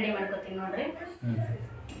ಮಸಾಲೆ ರೆಡಿ ಮಾಡ್ಕೋತೀನಿ ನೋಡ್ರಿ.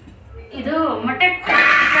 ಇದು ಮೊಟ್ಟೆ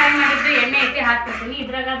ಫ್ರೈ ಮಾಡಿದ್ದು ಎಣ್ಣೆ ಐತಿ ಹಾಕ್ತಿರ್ತೀನಿ.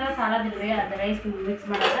 ಇದ್ರಾಗಾದ್ರೆ ಸಾಲದಿಲ್ರಿ, ಅದು ರೈಸ್ ಮಿಕ್ಸ್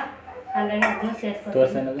ಮಾಡೋದ, ಹಾಗಾಗಿ ಅದನ್ನು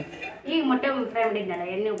ಸೇರಿಸ್ಕೊತೀನಿ. ಈಗ ಮೊಟ್ಟೆ ಫ್ರೈ ಮಾಡಿದ್ನಲ್ಲ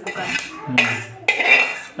ಎಣ್ಣೆ ಉಪ್ಪು ಖಾರ,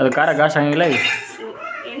 ಅದು ಖಾರ ಗಾಶ್ ಆಗಂಗಿಲ್ಲ.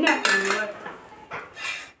 ಎಣ್ಣೆ ಹಾಕ್ತೀನಿ.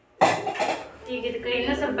 ಈಗ ಇದಕ್ಕೆ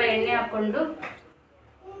ಇನ್ನೂ ಸ್ವಲ್ಪ ಎಣ್ಣೆ ಹಾಕ್ಕೊಂಡು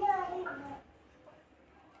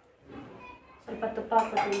ಸ್ವಲ್ಪ ತುಪ್ಪ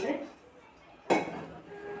ಹಾಕ್ಕೊತೀನಿ.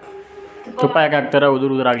 ತುಪ್ಪ ಯಾಕೆ ಹಾಕ್ತಾರ?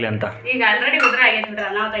 ಉದುರಾಗ್ಲಿ ಅಂತ. ಈಗ ಆಲ್ರೆಡಿ ಉದುರ ಆಗೈತೆ ಬಿಡ್ರಿ,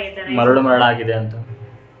 ಅನಾಹುತ ಆಗೈತೆ, ಮರಳು ಆಗಿದೆ ಅಂತ.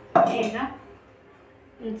 ಈಗ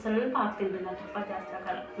ಸ್ವಲ್ಪ ಹಾಕ್ತೀನಿ ನಾನು, ತುಪ್ಪ ಜಾಸ್ತಿ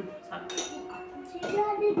ಹಾಕಲ್ಲ.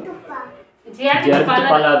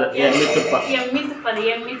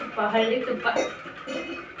 ಎಮ್ಮಿ ತುಪ್ಪ ಹಳ್ಳಿ ತುಪ್ಪ.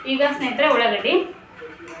 ಈಗ ಸ್ನೇಹಿತರೆ ಉಳ್ಳಾಗಡ್ಡಿ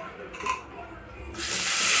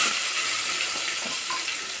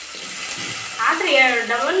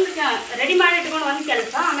ಡಬಲ್ ರೆಡಿ ಮಾಡಿ ಇಟ್ಕೊಂಡು ಒಂದು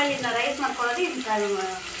ಕೆಲಸ, ಆಮೇಲೆ ಇದನ್ನ ರೈಸ್ ಮಾಡ್ಕೊಳ್ಳೋದು, ಇದನ್ನ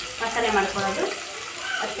ಮಸಾಲೆ ಮಾಡ್ಕೊಳ್ಳೋದು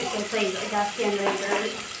ಅಷ್ಟೇ ಕೆಲಸ ಇದೆ, ಜಾಸ್ತಿ ಅಂದರೆ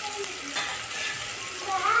ಇದರಲ್ಲಿ.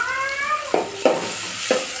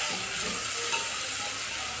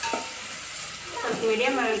 ಸ್ವಲ್ಪ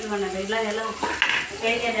ಮೀಡಿಯಮ್ ಇಟ್ಕೊಂಡದ್ದು, ಇಲ್ಲ ಎಲ್ಲ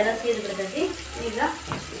ಎಣ್ಣೆ ಅದೆಲ್ಲ ಸೀದು ಬಿಡ್ತೈತಿ. ಈಗ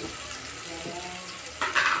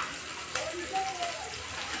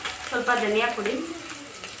ಸ್ವಲ್ಪ ಧನಿಯಾ ಪುಡಿ,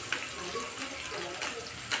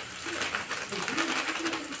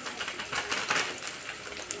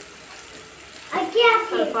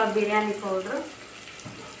 ಸ್ವಲ್ಪ ಬಿರಿಯಾನಿ ಪೌಡ್ರು,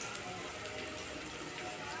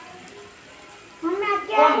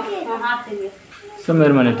 ಹಾಕ್ತೀವಿ.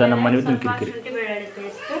 ಸುಮ್ಮನೆ ಮನೆ ನಮ್ಮ ಮನೆ ಕಿರಿಕಿರಿ. ಶುಂಠಿ ಬೆಳ್ಳುಳ್ಳಿ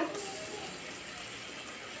ಪೇಸ್ಟ್,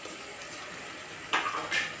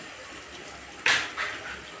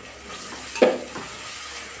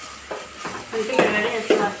 ಶುಂಠಿ ಬೆಳ್ಳುಳ್ಳಿ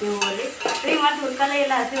ಹಸಿ ವಾಸನೆ ಹೋಗಲಿ. ಫ್ರೀ ಮತ್ತು ಹುರ್ಕಲ್ಲ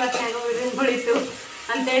ಇಲ್ಲ ಹಸಿ ವಾಸನೆ ಆಗೋದು ಉಳಿತು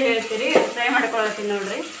ಅಂತೇಳಿ ಹೇಳ್ತೀರಿ, ಟ್ರೈ ಮಾಡ್ಕೊಳತ್ತೀನಿ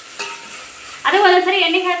ನೋಡ್ರಿ. ಅದು ಒಂದೊಂದ್ಸರಿ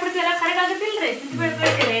ಎಣ್ಣೆಗೆ ಹಾಕ್ಬಿಡ್ತೀವಲ್ಲ, ಕರಗಾಗುತ್ತಿಲ್ಲ ರೀ. ಶುಂಠಿ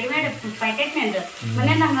ಬೆಳ್ಳುಳ್ಳಿ ರೆಡಿಮೇಡ್ ಪ್ಯಾಕೆಟ್ನಿಂದ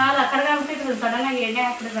ಮನೆ ನಂಗೆ ಹಾಲು ಕರಗಾಗ್ಬಿಟ್ಟಿದ್ರು, ಸಡನ್ನಾಗಿ ಎಣ್ಣೆ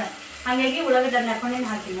ಹಾಕ್ಬಿಡಿದ್ರೆ. ಹಾಗಾಗಿ ಉಳ್ಳಾಗಡ್ಡಿ ಹಾಕೊಂಡೇನು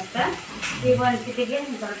ಹಾಕಿ. ಮತ್ತು ಈಗ ಒಂದು ಚಿಟಿಗೆ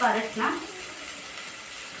ಸ್ವಲ್ಪ ಅರಶಿನ,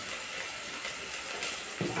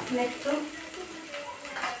 ನೆಕ್ಸ್ಟು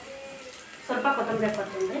ಸ್ವಲ್ಪ ಕೊತ್ತಂಬರಿ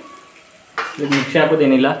ಹಾಕ್ಕೊತೀನಿ. ಇದು ಮಿಕ್ಸಿ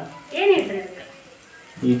ಹಾಕೋದೇನಿಲ್ಲ, ಏನಿಲ್ಲ ಇದಕ್ಕೆ,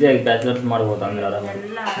 ಈಸಿಯಾಗಿ ಬ್ಯಾಚಲರ್ಸ್ ಮಾಡ್ಬೋದು. ಹಂಗೆ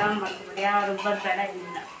ಎಲ್ಲ ಆರಾಮ್ ಮಾಡ್ಕೊಬಿಡಿ, ಯಾವ ರುಬ್ಬರ್ ಬೇಡ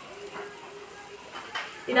ಏನಿಲ್ಲ.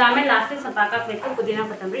 ಇದು ಆಮೇಲೆ ಲಾಸ್ಟಿಗೆ ಸ್ವಲ್ಪ ಹಾಕಬೇಕು, ಪುದೀನ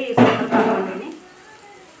ಕೊತ್ತಂಬರಿ ಈ ಸ್ವಲ್ಪ ಹಾಕೊಂಡಿನಿ.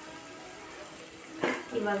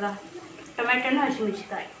 ಇವಾಗ ಟೊಮೆಟೊನು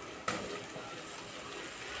ಹಸಿಮೆಣಸಿಕಾಯಿ,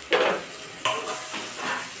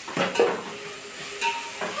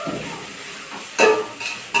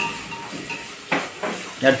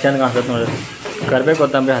 ಎಷ್ಟು ಚಂದ ಕಾಣಿಸ್ತದೆ ನೋಡ್ರಿ. ಕರ್ಬೇವು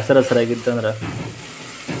ಕೊತ್ತಂಬರಿ ಹಸಿರು ಹಸಿರಾಗಿತ್ತು ಅಂದ್ರೆ.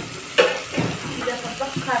 ಈಗ ಸ್ವಲ್ಪ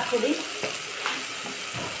ಖಾರ ಪುಡಿ,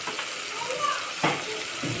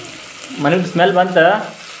 ಮನೆಗೆ ಸ್ಮೆಲ್ ಬಂತ.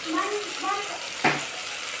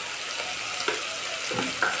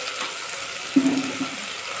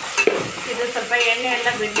 ಇದು ಸ್ವಲ್ಪ ಎಣ್ಣೆ ಎಲ್ಲ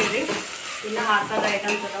ಬಿಟ್ಟಿರಿ. ಇನ್ನು ಹಾಕೋದು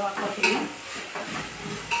ಐಟಮ್ಸ್ ಎಲ್ಲ ಹಾಕೋತೀನಿ.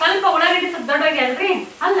 ಸ್ವಲ್ಪ ಉಳ್ಳಾಗಡ್ಡಿ ಸ್ವಲ್ಪ ದೊಡ್ಡವಾಗಿ ಅಲ್ರಿ,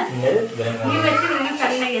 ಅಲ್ಲ ನೀವು ಎಷ್ಟಿದ್ರಿ ಇನ್ನೂ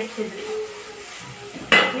ಸಣ್ಣಗೆ ಎಷ್ಟಿದ್ರಿ,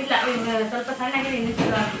 ಇಲ್ಲ ಸ್ವಲ್ಪ ಸಣ್ಣಗೆ ಇನ್ನೂ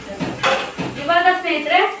ಚಲೋ ಆಗ್ತದೆ. ಇವಾಗ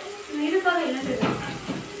ಸ್ನೇಹಿತರೆ ಇದು ತಗೋ, ಇಲ್ಲ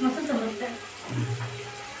ಮೊಸರು ತಗೋತೆ.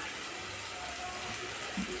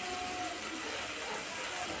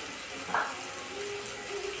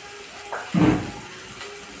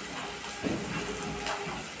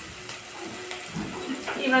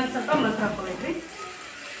 ಇವಾಗ ಸ್ವಲ್ಪ ಮೊಸರು ಹಾಕೋಬೇಕ್ರಿ.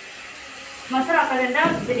 ಮೊಸರು ಹಾಕೋದ್ರಿಂದ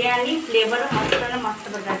ಬಿರಿಯಾನಿ ಫ್ಲೇವರ್ ಮಸ್ತ್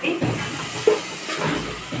ಬರ್ತೈತಿ.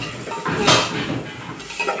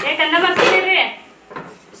 ಕನ್ನ ಬರ್ತಿದ್ದೀರಿ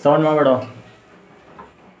ಸೌಂಡ್ ಮಾಡಬೇಡ.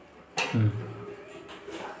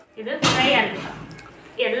 ಇದು ಫ್ರೈ ಅಲ್ಲ,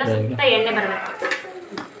 ಎಲ್ಲ ಸುತ್ತ ಎಣ್ಣೆ ಬರಬೇಕು.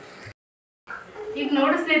 ಈಗ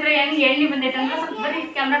ನೋಡಿ ಸ್ನೇಹಿತರೆ ಹೆಂಗೆ ಎಣ್ಣೆ ಬಂದೈತೆ ಅಂತ ಸ್ವಲ್ಪ ಬರೀ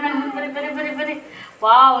ಕ್ಯಾಮ್ರಾಮನ್ ಮುಂದೆ ಬರೀ ಬರೀ ಬರೀ ಬರೀ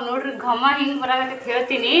ವಾವ್ ನೋಡ್ರಿ ಘಮ ಹಿಂಗೆ ಬರಾಕತ್ತೈತೆ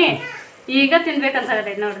ಹೇಳ್ತೀನಿ. ಈಗ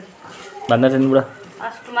ತಿನ್ಬೇಕಂತಾಗತ್ತೈತೆ ನೋಡ್ರಿ, ಬಂದ ತಿಂದ್ಬಿಡ.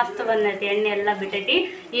 ಅಷ್ಟು ಮಸ್ತ್ ಬಂದೈತಿ, ಎಣ್ಣೆ ಎಲ್ಲ ಬಿಟ್ಟೈತಿ.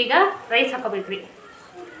 ಈಗ ರೈಸ್ ಹಾಕೋಬೇಕ್ರಿ,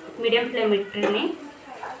 ಮೀಡಿಯಮ್ ಫ್ಲೇಮ್ ಇಟ್ಟಿನಿ.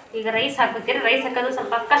 ಈಗ ರೈಸ್ ಹಾಕೋತೀರಿ. ರೈಸ್ ಹಾಕೋದು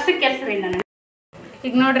ಸ್ವಲ್ಪ ಕಷ್ಟಕ್ಕೆ ಕೆಲಸ ರೀ ನನಗೆ.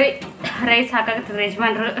 ಈಗ ನೋಡ್ರಿ ರೈಸ್ ಹಾಕಾಕತ್ತದ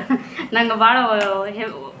ಯಜಮಾನ್ರು. ನಂಗೆ ಭಾಳ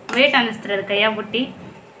ವೇಟ್ ಅನ್ನಿಸ್ತೀರಿ ಅದು ಕೈಯಾಗ ಬುಟ್ಟಿ.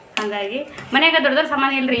 ಹಾಗಾಗಿ ಮನ್ಯಾಗ ದೊಡ್ಡ ದೊಡ್ಡ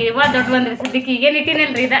ಸಾಮಾನು ಇಲ್ರಿ, ಇವಾಗ ದೊಡ್ಡ ಬಂದ್ರಿ ಸದ್ಯಕ್ಕೆ. ಈಗೇನು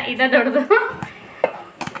ಇಟ್ಟಿನಿಲ್ರಿ, ಇದ ದೊಡ್ಡದು.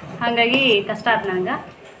 ಹಾಗಾಗಿ ಕಷ್ಟ ಆಯ್ತು ನನಗೆ.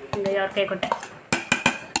 ಹಂಗಾಗಿ ಅವ್ರ ಕೈ ಕೊಟ್ಟೆ.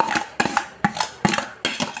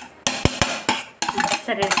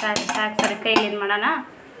 ಸರಿ ಸಾಕು ಸಾಕು ಸರಿ ಕೈಲಿ ಏನು ಮಾಡೋಣ.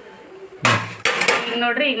 ಈಗ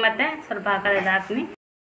ನೋಡ್ರಿ ಈಗ ಮತ್ತೆ ಸ್ವಲ್ಪ ಹಾಕೋದು ಹಾಕ್ತೀನಿ.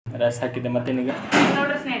 ರೈಸ್ ಹಾಕಿದ್ದೆ ಮತ್ತೆ ಈಗ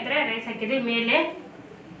ನೋಡ್ರಿ ಸ್ನೇಹಿತರೆ ರೈಸ್ ಹಾಕಿದ್ದೆ. ಮೇಲೆ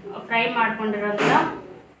ಫ್ರೈ ಮಾಡ್ಕೊಂಡಿರೋಂಥ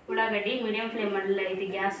ಉಳ್ಳಾಗಡ್ಡಿ ಮೀಡಿಯಮ್ ಫ್ಲೇಮಲ್ಲಿ ಐತಿ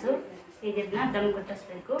ಗ್ಯಾಸು. ಈಗ ಇದನ್ನ ದಮ್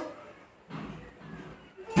ಕಟ್ಟಿಸ್ಬೇಕು.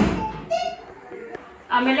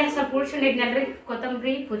 ಆಮೇಲೆ ಸ್ವಲ್ಪ ಉಳ್ಸ್ಕೊಂಡಿದ್ನಲ್ರಿ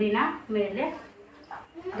ಕೊತ್ತಂಬರಿ ಪುದೀನ ಮೇಲೆ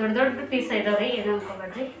ದೊಡ್ಡ ದೊಡ್ಡ ಪೀಸ್ ಇದಾವ್ರಿ, ಏನೋ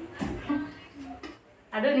ಅನ್ಕೋಬೇಡ್ರಿ.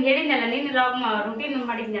 ಅದು ಹೇಳಿದ್ನಲ್ಲ ನೀನು ರೂಟೀನ್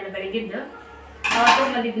ಮಾಡಿದ್ನಲ್ಲ ಬೆಳಗಿದ್ದು, ಅವತ್ತು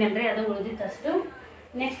ಬಂದಿದ್ನಲ್ರಿ, ಅದು ಉಳಿದಿತ್ತಷ್ಟು.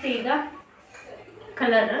 ನೆಕ್ಸ್ಟ್ ಈಗ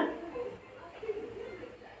ಕಲರ್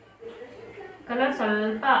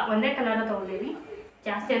ಸ್ವಲ್ಪ ಒಂದೇ ಕಲರ್ ತೊಗೊಂಡೀನಿ,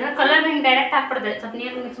 ಜಾಸ್ತಿ ಅದ ಕಲರ್ ಹಿಂಗೆ ಡೈರೆಕ್ಟ್ ಹಾಕ್ಬಿಡ್ದೆ. ಸ್ವಲ್ಪ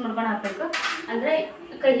ನೀರು ಮಿಕ್ಸ್ ಮಾಡ್ಕೊಂಡು ಹಾಕಬೇಕು, ಅಂದರೆ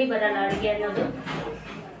ಕಹಿ ಬರಲ್ಲ ಅಡುಗೆ ಅನ್ನೋದು.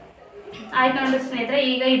 ಆಯ್ತು ನೋಡಿ ಸ್ನೇಹಿತರೆ,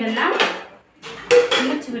 ಈಗ ಇದನ್ನು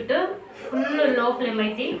ಮುಚ್ಚಿಬಿಟ್ಟು ಫುಲ್ಲು ಲೋ ಫ್ಲೇಮ್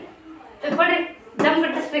ಐತಿ ಕೊಡ್ರಿ, ದಮ್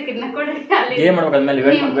ಕಟ್ಟಿಸ್ಬೇಕು. ಇದನ್ನ ಕೊಡ್ರಿ, ಅಲ್ಲಿ ಏನು ಮಾಡ್ಬೇಕು ಅದ್ಮೇಲೆ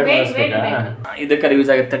ಇದಕ್ಕೆ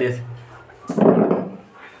ಯೂಸ್ ಆಗುತ್ತೆ.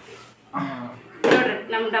 ನೋಡ್ರಿ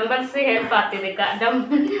ನಮ್ಮ ಡಂಬಲ್ಸ್ ಹೆಲ್ಪ್ ಆಗ್ತಿದ್ದಕ್ಕ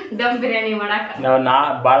ದಮ್ ಬಿರಿಯಾನಿ ಮಾಡಾಕ. ನಾ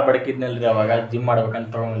ಭಾಳ ಬಡಕಿದ್ನಲ್ರಿ ಅವಾಗ, ಜಿಮ್ ಮಾಡ್ಬೇಕಂತ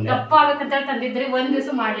ತಗೊಂಡ್ಬಂದೆ. ದಪ್ಪ ಆಗ್ಬೇಕಂತ ತಂದಿದ್ರಿ, ಒಂದ್ ದಿವಸ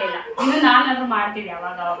ಮಾಡ್ಲಿಲ್ಲ. ಇನ್ನು ನಾನಾದ್ರೂ ಮಾಡ್ತಿದ್ದೆ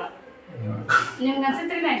ಅವಾಗ ಅವಾಗ. ನಿಮ್ಗೆ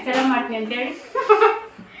ಅನ್ಸತ್ರಿ ನಾ ಇಷ್ಟೆಲ್ಲ ಮಾಡ್ತೀನಿ ಅಂತೇಳಿ.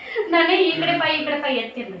 ನಾನೇ ಈ ಕಡೆ ಪೈ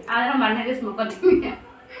ಎತ್ತೀನಿ, ಆದ್ರೆ ಮಣ್ಣೆ ದಿವ್ಸ ಮುಕ್ಕೋತೀನಿ.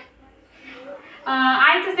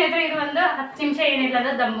 ಆಯ್ತು ಸ್ನೇಹಿತರೆ, ಇದು ಒಂದು 10 ನಿಮಿಷ ಏನಿಲ್ಲ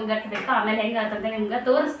ಅದು ದಮ್ ಗಟ್ಟಬೇಕು. ಆಮೇಲೆ ಹೆಂಗಾತಂತ ನಿಮ್ಗೆ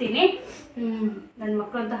ತೋರಿಸ್ತೀನಿ. ನನ್ನ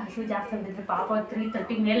ಮಕ್ಕಳು ಅಂತ ಹಸಿವು ಜಾಸ್ತಿ ಆಗ್ತೈತಿ ಪಾಪ.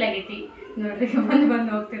 3:30 ಮೇಲೆ ಆಗೈತಿ ನೋಡ್ರಿ.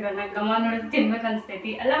 ಬಂದು ಹೋಗ್ತಿದ್ದಾನೆ. ಗಮ್ಮ ನೋಡಿದ್ರೆ ತಿನ್ಬೇಕು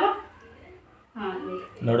ಅನ್ಸ್ತೈತಿ ಅಲ್ಲಮ್ಮ.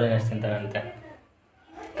 ನೋಡೋಣ ಎಷ್ಟು ತಿಂತಾರಂತೆ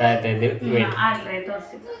ಕಾಯ್ತಾ ಇದ್ದೀವಿ. ಆಗ್ಲಿ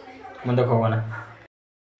ತೋರಿಸಿ ಮುಂದಕ್ಕೆ ಹೋಗೋಣ.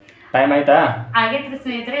 ಟೈಮ್ ಆಯ್ತಾ? ಆಗೈತ್ರಿ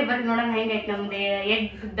ಸ್ನೇಹಿತರೆ, ಬರ್ರಿ ನೋಡೋಣ ಹೆಂಗೈತಿ ನಮ್ದು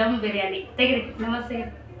ಎಗ್ ದಮ್ ಬಿರಿಯಾನಿ. ತೆಗಿರಿ. ನಮಸ್ತೆ.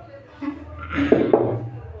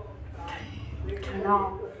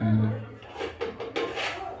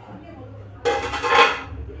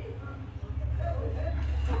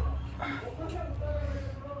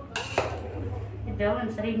 ಇದು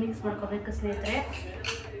ಒಂದ್ಸರಿ ಮಿಕ್ಸ್ ಮಾಡ್ಕೋಬೇಕು ಸ್ನೇಹಿತರೆ.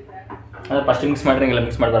 ಅದು ಫಸ್ಟ್ ಮಿಕ್ಸ್ ಮಾಡಿರಂಗಿಲ್ಲ,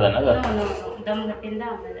 ಮಿಕ್ಸ್ ಮಾಡ್ಬೋದ ಅನ್ನೋದು ದಮ್ ಗಟ್ಟಿಂದ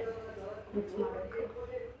ಆಮೇಲೆ ಮಿಕ್ಸ್ ಮಾಡಬೇಕು.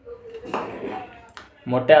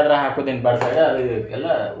 ಮೊಟ್ಟೆ ಆದ್ರೆ ಹಾಕೋದೇನು ಬಾಡ್ಸಾಗ ಅದು ಎಲ್ಲ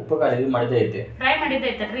ಉಪಕಾರ ಇದು ಮಾಡಿದ್ದೇ ಐತಿ. ಫ್ರೈ ಮಾಡಿದ್ದೆ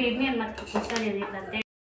ಐತಲ್ರಿ, ಇದನ್ನೇನು ಮತ್ತೆ ಕುಷ್ಟದಿಲ್ಲ ಅಂತ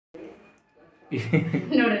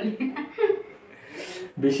ನೋಡಲಿ.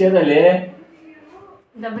 ವಿಷಯದಲ್ಲಿ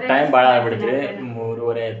ಟೈಮ್ ಭಾಳ ಆಗ್ಬಿಡ್ತೀರಿ.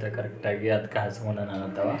 3:30 ಆಯ್ತು ಕರೆಕ್ಟಾಗಿ. ಅದಕ್ಕೆ ಹಸ್ಕೊಂಡು ನಾನು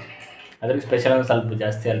ಅಂತವ. ಅದ್ರಿಗೆ ಸ್ಪೆಷಲ್ ಒಂದು ಸ್ವಲ್ಪ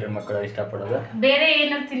ಜಾಸ್ತಿ ಅಲ್ರಿ ಮಕ್ಕಳು ಇಷ್ಟಪಡೋದು. ಬೇರೆ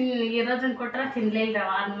ಏನೋ ಇರೋದನ್ನ ಕೊಟ್ರೆ ತಿನ್ಲೇ ಇಲ್ಲ.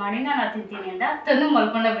 ಅದು ಮಾಡಿ ನಾನು ತಿಂತೀನಿ ಅಂತ ತನು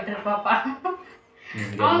ಮಲ್ಕೊಂಡ ಬಿಟ್ರಿ ಪಾಪ.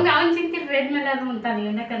 ಅವ್ನು ಚಿಂತಿಲ್ ರೆಡ್ ಮೇಲೆ ಅದು ಅಂತ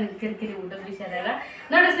ನೀವನ್ನಕ್ಕೆ ನನಗೆ ಕಿರಿಕಿರಿ ಊಟದ ವಿಷಯದಾಗ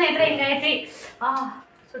ನೋಡಿ ಸ್ನೇಹಿತರೆ. ಹಿಂಗೈತಿ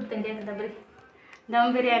ಸುಟ್ಟು ತಿಂಡಿ ಬರೀ ದಮ್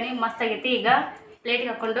ಬಿರಿಯಾನಿ ಮಸ್ತ್ ಆಗೈತಿ. ಈಗ ಪ್ಲೇಟಿಗೆ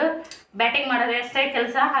ಹಾಕೊಂಡು ಬ್ಯಾಟಿಂಗ್ ಮಾಡೋದು ಎಷ್ಟೇ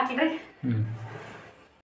ಕೆಲಸ ಹಾಕಿದ್ರಿ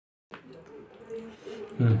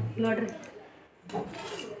ನೋಡ್ರಿ.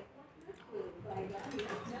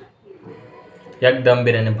 ಯಾಕೆ ದಮ್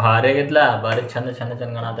ಬಿರಿಯಾನಿ ಭಾರಿ ಆಗೈತ್ಲ, ಭಾರಿ ಚಂದ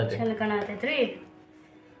ಕಾಣತೈತಿ. ಚಂದ ಕಾಣತೈತ್ರಿ.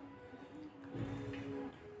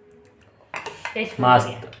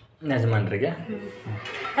 ಮಸ್ತ್ ಯಜಮಾನ್ರಿಗೆ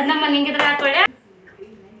ನಮ್ಮ ನಿಂಗಿದ್ರೆ ಹಾಕೊಳ್ಳೆ.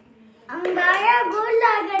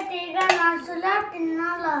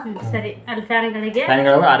 ಸರಿ ಅಲ್ಲಿ ಫ್ಯಾನ್ಗಳಿಗೆ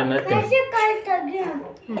ಆದ್ಮೇಲೆ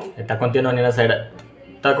ತಕೊಂತೀನೋ ನಿನ್ನ ಸೈಡ್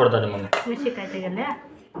ತಗೊಡ್ತಾರೆ ಮಮ್ಮಿ. ಮೆಣಸಿನ್ಕಾಯಿ ತೆಗಲ್ಲ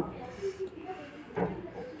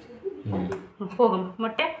ಹೋಗಮ್ಮ.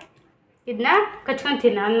 ಮೊಟ್ಟೆ ಇದನ್ನ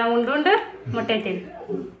ಕಚ್ಕೊಂತೀನಿ. ಅನ್ನ ಉಂಡು ಮೊಟ್ಟೆ ತಿನ್ನಿ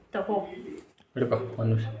ತಗೋ ಹಿಡ್ಕೊ ಒಂದು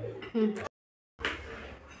ನಿಮಿಷ.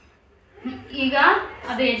 ಈಗ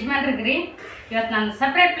ಅದು ಯಜಮಾನ್ರಿಗ್ರಿ ಇವತ್ತು ನಾನು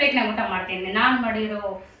ಸಪ್ರೇಟ್ ಪ್ಲೇಟ್ನಾಗ ಊಟ ಮಾಡ್ತೀನಿ. ನಾನು ಮಾಡಿರೋ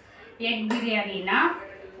ಎಗ್ ಬಿರಿಯಾನಿನ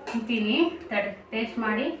ತಿಂತೀನಿ. ಟೇಸ್ಟ್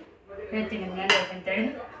ಮಾಡಿ ಹೇಳ್ತೀನಿ ನಿಮ್ಗೆ ಅಂತೇಳಿ.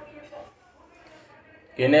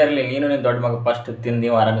 ಏನೇ ಇರಲಿ ನೀನು ನೀನು ದೊಡ್ಡ ಮಗ ಫಸ್ಟ್ ತಿಂದು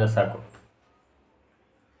ನೀವು ಆರಾಮಿದ್ರೆ ಸಾಕು.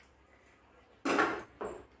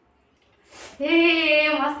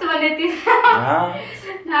 ಮಸ್ತ್ ಬಂದೈತಿ.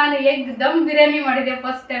 ನಾನು ಎಗ್ ದಮ್ ಬಿರಿಯಾನಿ ಮಾಡಿದೆ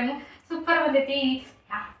ಫಸ್ಟ್ ಟೈಮ್. ಸೂಪರ್ ಬಂದೈತಿ.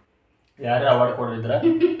 ಯಾರು ಅವಾರ್ಡ್ ಕೊಡಿದ್ರ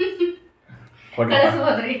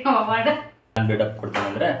ಕಳಿಸ್ಬೋದ್ರಿ ಅವಾರ್ಡ್. ಬಿಡಪ್ ಕೊಡ್ತೀನಿ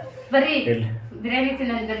ಅಂದ್ರೆ ಬರೀ ಬಿರಿಯಾನಿ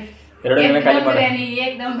ತಿನ್ನೋದು ಬರೀ 2 ದಿನ ಖಾಲಿ ಮಾಡಿ. ಬಿರಿಯಾನಿ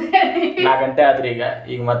ಎಗ್ ದಮ್ ಬಿರಿಯಾನಿ 4 ಗಂಟೆ ಆದ್ರಿ.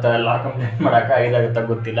 ಈಗ ಮತ್ತೆ ಲಾ ಕಂಪ್ಲೇಂಟ್ ಮಾಡಕ್ಕೆ 5 ಆಗುತ್ತಾ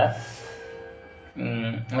ಗೊತ್ತಿಲ್ಲ.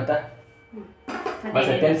 ಮತ್ತೆ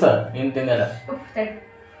ಬಸ್ ತಿನ್ ಸರ್ ನೀನು ತಿಂದಲ್ಲ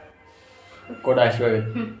ಕೂಡ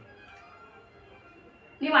ಹಸಿವಾಗೈತಿ.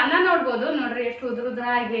 ನೀವು ಅನ್ನ ನೋಡ್ಬೋದು ನೋಡ್ರಿ ಎಷ್ಟು ಉದುರುದ್ರ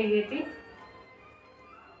ಆಗಿ ಆಗೈತಿ.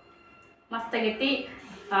 ಮಸ್ತ್ ಆಗೈತಿ.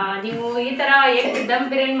 ನೀವು ಈ ತರ ಎಗ್ ದಮ್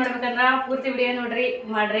ಬಿರಿಯಾನಿ ಮಾಡ್ಬೇಕಂದ್ರ ಪೂರ್ತಿ ವಿಡಿಯೋ ನೋಡ್ರಿ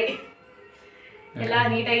ಮಾಡ್ರಿ. ಎಲ್ಲ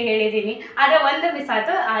ನೀಟಾಗಿ ಹೇಳಿದ್ದೀನಿ. ಆದ್ರೆ ಒಂದು ಮಿಸ್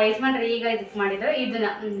ಆಯ್ತು. ಆ ಯಜಮಾನ್ರಿ ಈಗ ಇದಕ್ಕೆ ಮಾಡಿದ್ರು ಇದನ್ನ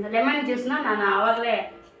ಲೆಮನ್ ಜ್ಯೂಸ್ನ ನಾನು ಆವಾಗಲೇ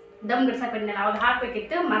ದಮ್ ಗಿಡ್ಸಕ್ಕಿದ್ನಲ್ಲ ಅವಾಗ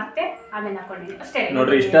ಹಾಕ್ಬೇಕಿತ್ತು, ಮತ್ತೆ ಆಮೇಲೆ ಹಾಕೊಂಡಿದ್ದೀನಿ ಅಷ್ಟೇ.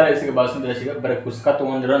 ನೋಡ್ರಿ ಇಷ್ಟ ರೈಸಿಗೆ ಬಾಸುಮತಿ ರೈಸಿಗೆ ಬರೀ ಕುಸ್ಕ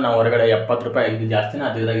ತೊಗೊಂಡಿರೋ ನಾವು ಹೊರಗಡೆ 70 ರೂಪಾಯಿ. ಇದು ಜಾಸ್ತಿನ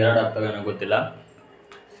ಅದು ಇದ್ರಾಗ 2 ಆಗ್ತವೆ ನನಗೆ ಗೊತ್ತಿಲ್ಲ.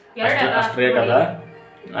 ಅಷ್ಟು ರೇಟ್ ಅದ.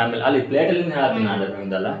 ಆಮೇಲೆ ಅಲ್ಲಿ ಪ್ಲೇಟಲ್ಲಿ ಹೇಳ್ತೀನಿ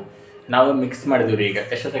ನಾಡಲ್ಲ. ನಾವು ಮಿಕ್ಸ್ ಮಾಡಿದ್ವಿ ರೀ. ಈಗ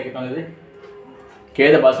ಎಷ್ಟು ತಗೊಂಡಿದ್ವಿ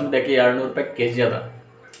ಕೇಳಿದ ಬಾಸುಮತಿ ಅಕ್ಕಿ 200 ರೂಪಾಯಿ kg ಅದ.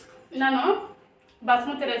 ನಾನು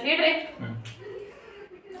ಬಾಸ್ಮತಿ ರೈಸ್ ಇಡ್ರಿ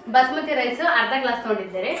ಬಾಸ್ಮತಿ ರೈಸ್ ಅರ್ಧ ಗ್ಲಾಸ್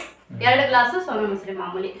ತೊಗೊಂಡಿದ್ದೆ ರೀ. 2 ಗ್ಲಾಸು ಸೋನಾ ಮಸೂರಿ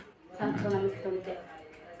ಮಾಮೂಲಿ ಸೋನಾ ಮಸೂರಿ ತೊಗೊಂಡಿದ್ದೆ.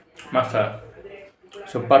 ಮಸ್ತ್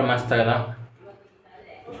ಸೂಪರ್ ಮಸ್ತ್ ಆಗದ.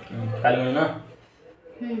 ಕಾಲಿ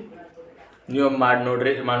ನೀವು ಮಾಡಿ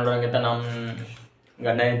ನೋಡ್ರಿ. ಮಾಡೋಂಗಿಂತ ನಮ್ಮ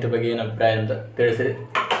ಗಂಡ ಹೆಂಡತಿ ಬಗ್ಗೆ ಏನು ಅಭಿಪ್ರಾಯ ಅಂತ ತಿಳಿಸಿರಿ.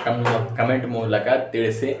 ಕಮೆಂಟ್ ಮೂಲಕ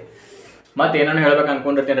ತಿಳಿಸಿ. ಮತ್ತು ಏನೇನು ಹೇಳ್ಬೇಕು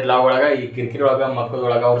ಅನ್ಕೊಂಡಿರ್ತೀನಿ ಲಾಗ್ ಒಳಗೆ. ಈ ಕಿರಿಕಿರಿ ಒಳಗೆ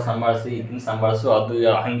ಮಕ್ಕಳೊಳಗೆ ಅವ್ರು ಸಂಭಾಳಿಸಿ ಇದನ್ನ ಸಂಭಾಳಿಸು ಅದು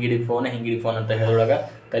ಹಂಗಿಡಿ ಫೋನ್ ಅಂತ ಹೇಳೊಳಗೆ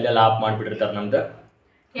ತಲೆಯೆಲ್ಲ ಆಫ್ ಮಾಡಿಬಿಟ್ಟಿರ್ತಾರೆ ನಮ್ದು.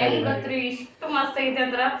 ಹೆಂಗ್ ಗೊತ್ತ್ರಿ ಇಷ್ಟು ಮಸ್ತ್ ಆಗೈತೆ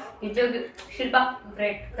ಅಂದ್ರ ನಿಜವಾಗಿ ಶಿಲ್ಪ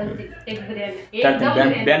ಗ್ರೇಟ್ ಕಲ್ತಿ ಎಗ್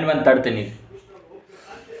ಬಿರಿಯಾನಿ ಬ್ಯಾಂಡ್ ಬಂದು ತಡ್ತೀನಿ.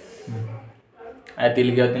 ಆಯ್ತು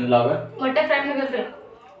ಇಲ್ಲಿಗೆ ಹೇಳ್ತೀನಿ ಲಾಗ್. ಮೊಟ್ಟೆ ಫ್ರೈ ಮಾಡಿದ್ರಿ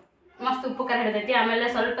ಮಸ್ತ್ ಉಪ್ಪು ಖಾರ ಹಿಡಿದೈತಿ. ಆಮೇಲೆ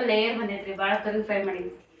ಸ್ವಲ್ಪ ಲೇಯರ್ ಬಂದೈತ್ರಿ. ಭಾಳ ಕರಿ ಫ್ರೈ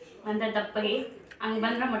ಮಾಡಿದ್ವಿ ಅಂದ್ರೆ ದಪ್ಪಗೆ ಹಂಗೆ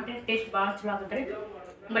ಬಂದ್ರೆ ಮೊಟ್ಟೆ ಟೇಸ್ಟ್ ಭಾಳ ಚಲೋ ಆಗುತ್ತೆ ರೀ.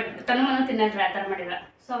 ಬಟ್ ತನಮನ ತಿನ್ನಲ್ರಿ ಆ ಥರ ಮಾಡಿಲ್ಲ.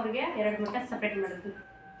 ಸೊ ಅವ್ರಿಗೆ 2 ಮೊಟ್ಟೆ ಸಪ್ರೇಟ್ ಮಾಡಿದ್ವಿ.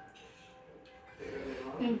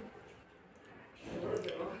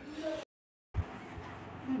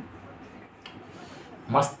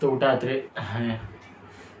 ಮಸ್ತ್ ಊಟ ಆಯ್ತು ರೀ.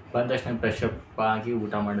 ಬಂದ ತಕ್ಷಣ ಫ್ರೆಶ್ ಅಪ್ ಆಗಿ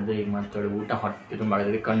ಊಟ ಮಾಡಿದೆ. ಈಗ ಮತ್ತೆ ಊಟ ಹೊಟ್ಟೆ ತುಂಬ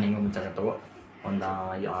ಆಗಿದ್ರೆ ಕಣ್ಣು ಹಿಂಗೆ ಮುಚ್ಚಾಕತ್ತವು. ಒಂದು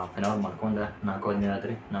ಹಾಫ್ ಆನ್ ಅವರ್ ಮಾಡ್ಕೊಂಡು 4:15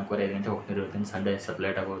 ಆದ್ರಿ 4:45 5 ಗಂಟೆ ಹೋಗ್ತಿರ್ತೀನಿ. ಸಂಡೇ ಸ್ವಲ್ಪ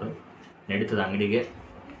ಲೇಟ್ ಆಗೋರು ನಡೀತದೆ ಅಂಗಡಿಗೆ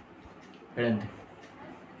ಹೇಳಂತೆ.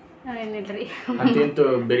 ಏನಿಲ್ರಿ ಅಂತಂತೂ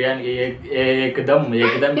ಬಿರಿಯಾನಿ ಏಕದಮ್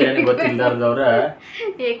ಬಿರಿಯಾನಿ ಗೊತ್ತಿಲ್ದಾರ್ದವ್ರ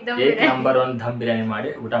ಏಕ್ ನಂಬರ್ 1 ದಮ್ ಬಿರಿಯಾನಿ ಮಾಡಿ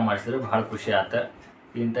ಊಟ ಮಾಡಿಸಿದ್ರು. ಭಾಳ ಖುಷಿ ಆತ.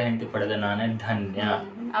 ಇಂಥ ಹೆಂಡತಿ ಪಡೆದ ನಾನೇ ಧನ್ಯ.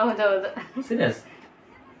 ಹೌದೌದು ಸೀರಿಯಸ್.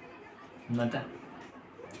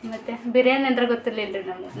 ಮತ್ತೆ ಬಿರಿಯಾನಿ ಅಂದ್ರೆ ಗೊತ್ತಿರ್ಲಿಲ್ಲ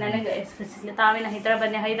ರೀ ನನಗೆ ಎಸ್ಪೆಷಲಿ ತಾವಿನ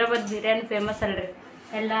ಹೈದ್ರಾಬಾದ್ ಬಿರಿಯಾನಿ ಫೇಮಸ್ ಅಲ್ರಿ.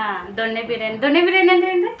 ಎಲ್ಲ ದೊಣ್ಣೆ ಬಿರಿಯಾನಿ ಅಂದ್ರೆ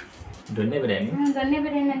ಏನ್ರಿ ದೊಣ್ಣೆ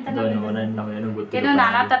ಬಿರಿಯಾನಿ ಅಂತ ಏನೋ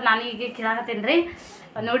ನಾನಾ ಥರ ನಾನು ಈಗ ಕೇಳಾಕತ್ತೀನಿ ರೀ.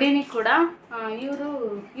 ನೋಡೀನಿ ಕೂಡ.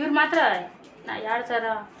 ಇವ್ರು ಮಾತ್ರ 2,000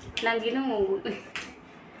 ನಂಗೇನು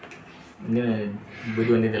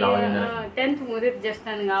 10th ಮುಗಿದಿತ್ತು ಜಸ್ಟ್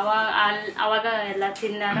ನನಗೆ. ಅವಾಗ ಎಲ್ಲ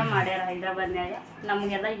ತಿನ್ನಾರ ಮಾಡ್ಯಾರ ಹೈದ್ರಾಬಾದ್ನ್ಯಾಗ.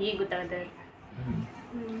 ನಮಗೆಲ್ಲ ಈಗ ಗೊತ್ತಾಗುತ್ತೆ.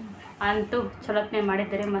 ಅಂತೂ ಚಲೋತ್ನೆ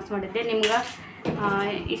ಮಾಡಿದ್ದೆ, ಮಸ್ತ್ ಮಾಡಿದ್ದೆ. ನಿಮ್ಗೆ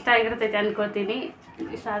ಇಷ್ಟ ಆಗಿರ್ತೈತೆ ಅಂದ್ಕೊಳ್ತೀನಿ.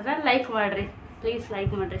 ಇಷ್ಟ ಆದ್ರೆ ಲೈಕ್ ಮಾಡಿರಿ, ಪ್ಲೀಸ್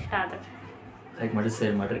ಲೈಕ್ ಮಾಡಿರಿ. ಇಷ್ಟ ಆದ್ರೆ ಲೈಕ್ ಮಾಡಿ,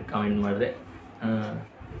 ಶೇರ್ ಮಾಡಿರಿ, ಕಮೆಂಟ್ ಮಾಡಿರಿ.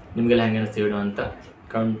 ನಿಮಗೆಲ್ಲ ಹೆಂಗೆ ಅನಿಸ್ತೀವಿ ವಿಡಿಯೋ ಅಂತ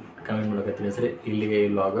ಕಮೆಂಟ್ ಮಾಡೋಕೆ ತಿಳಿಸ್ರಿ. ಇಲ್ಲಿಗೆ ಈ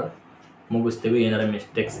ವ್ಲಾಗ್ ಮುಗಿಸ್ತೀವಿ. ಏನಾರ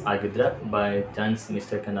ಮಿಸ್ಟೇಕ್ಸ್ ಆಗಿದ್ರೆ ಬೈ ಚಾನ್ಸ್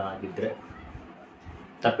ಮಿಸ್ಟೇಕ್ ಏನಾರು ಆಗಿದ್ದರೆ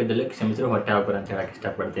ತಪ್ಪಿದ್ದಲ್ಲಿ ಕ್ಷಮಿಸಿದ್ರೆ ಹೊಟ್ಟೆ ಹಾಕೋರು ಅಂತ ಹೇಳಕ್ಕೆ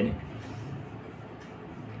ಇಷ್ಟಪಡ್ತೀನಿ.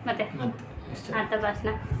 ಮತ್ತೆ ಆತ ಭಾಷಣ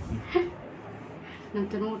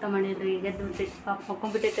ನಂತೂ ಊಟ ಮಾಡಿಲ್ರಿ. ಈಗ ದುಡ್ಡು ಪಾಪ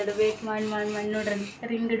ಮಕ್ಕೊಂಡ್ಬಿಟ್ಟೈತೆ. ಅದು ವೇಟ್ ಮಾಡಿ ನೋಡ್ರಿ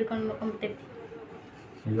ರಿಂಗ್ ಹಿಡ್ಕೊಂಡು ಮಕ್ಕೊಂಡ್ಬಿಟ್ಟೈತಿ.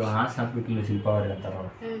 ಈಗ ಹಾಸಿ ಹಾಕ್ಬಿಟ್ಟಿಲ್ಲ ಶಿಲ್ಪ ಅವ್ರಿಗೆ ಅಂತ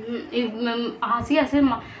ಈಗ ಹಾಸಿ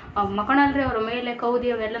ಮಕ್ಕಳಲ್ರಿ ಅವ್ರ ಮೇಲೆ ಕೌದಿ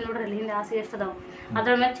ಅವೆಲ್ಲ ನೋಡ್ರಿ ಅಲ್ಲಿ ಹಿಂದೆ ಹಾಸಿ ಎಷ್ಟದಾವ.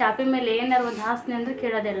 ಅದ್ರ ಮೇಲೆ ಚಾಪಿ ಮೇಲೆ ಏನಾರು ಒಂದು ಹಾಸ್ನಿ ಅಂದ್ರೆ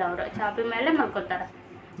ಕೇಳೋದಿಲ್ಲ ಅವರು. ಚಾಪಿ ಮೇಲೆ ಮಲ್ಕೋತಾರ.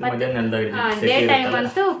 ಡೇ ಟೈಮ್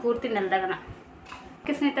ಅಂತೂ ಪೂರ್ತಿ ನೆಲ್ದಾಗನ.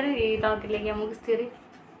 ಸ್ನೇಹಿತರೆ ಈ ವ್ಲಾಗ್ ಇಲ್ಲಿಗೆ ಮುಗಿಸ್ತೀವಿ.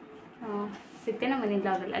 ಸಿಗ್ತೇನೆ ಮನೆ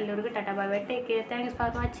ವ್ಲಾಗಲ್ಲಿ. ಅಲ್ಲಿವರೆಗೂ ಟಾಟಾ ಬಾಯ್ ಬಾಯ್. Take care. Thanks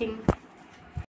for watching.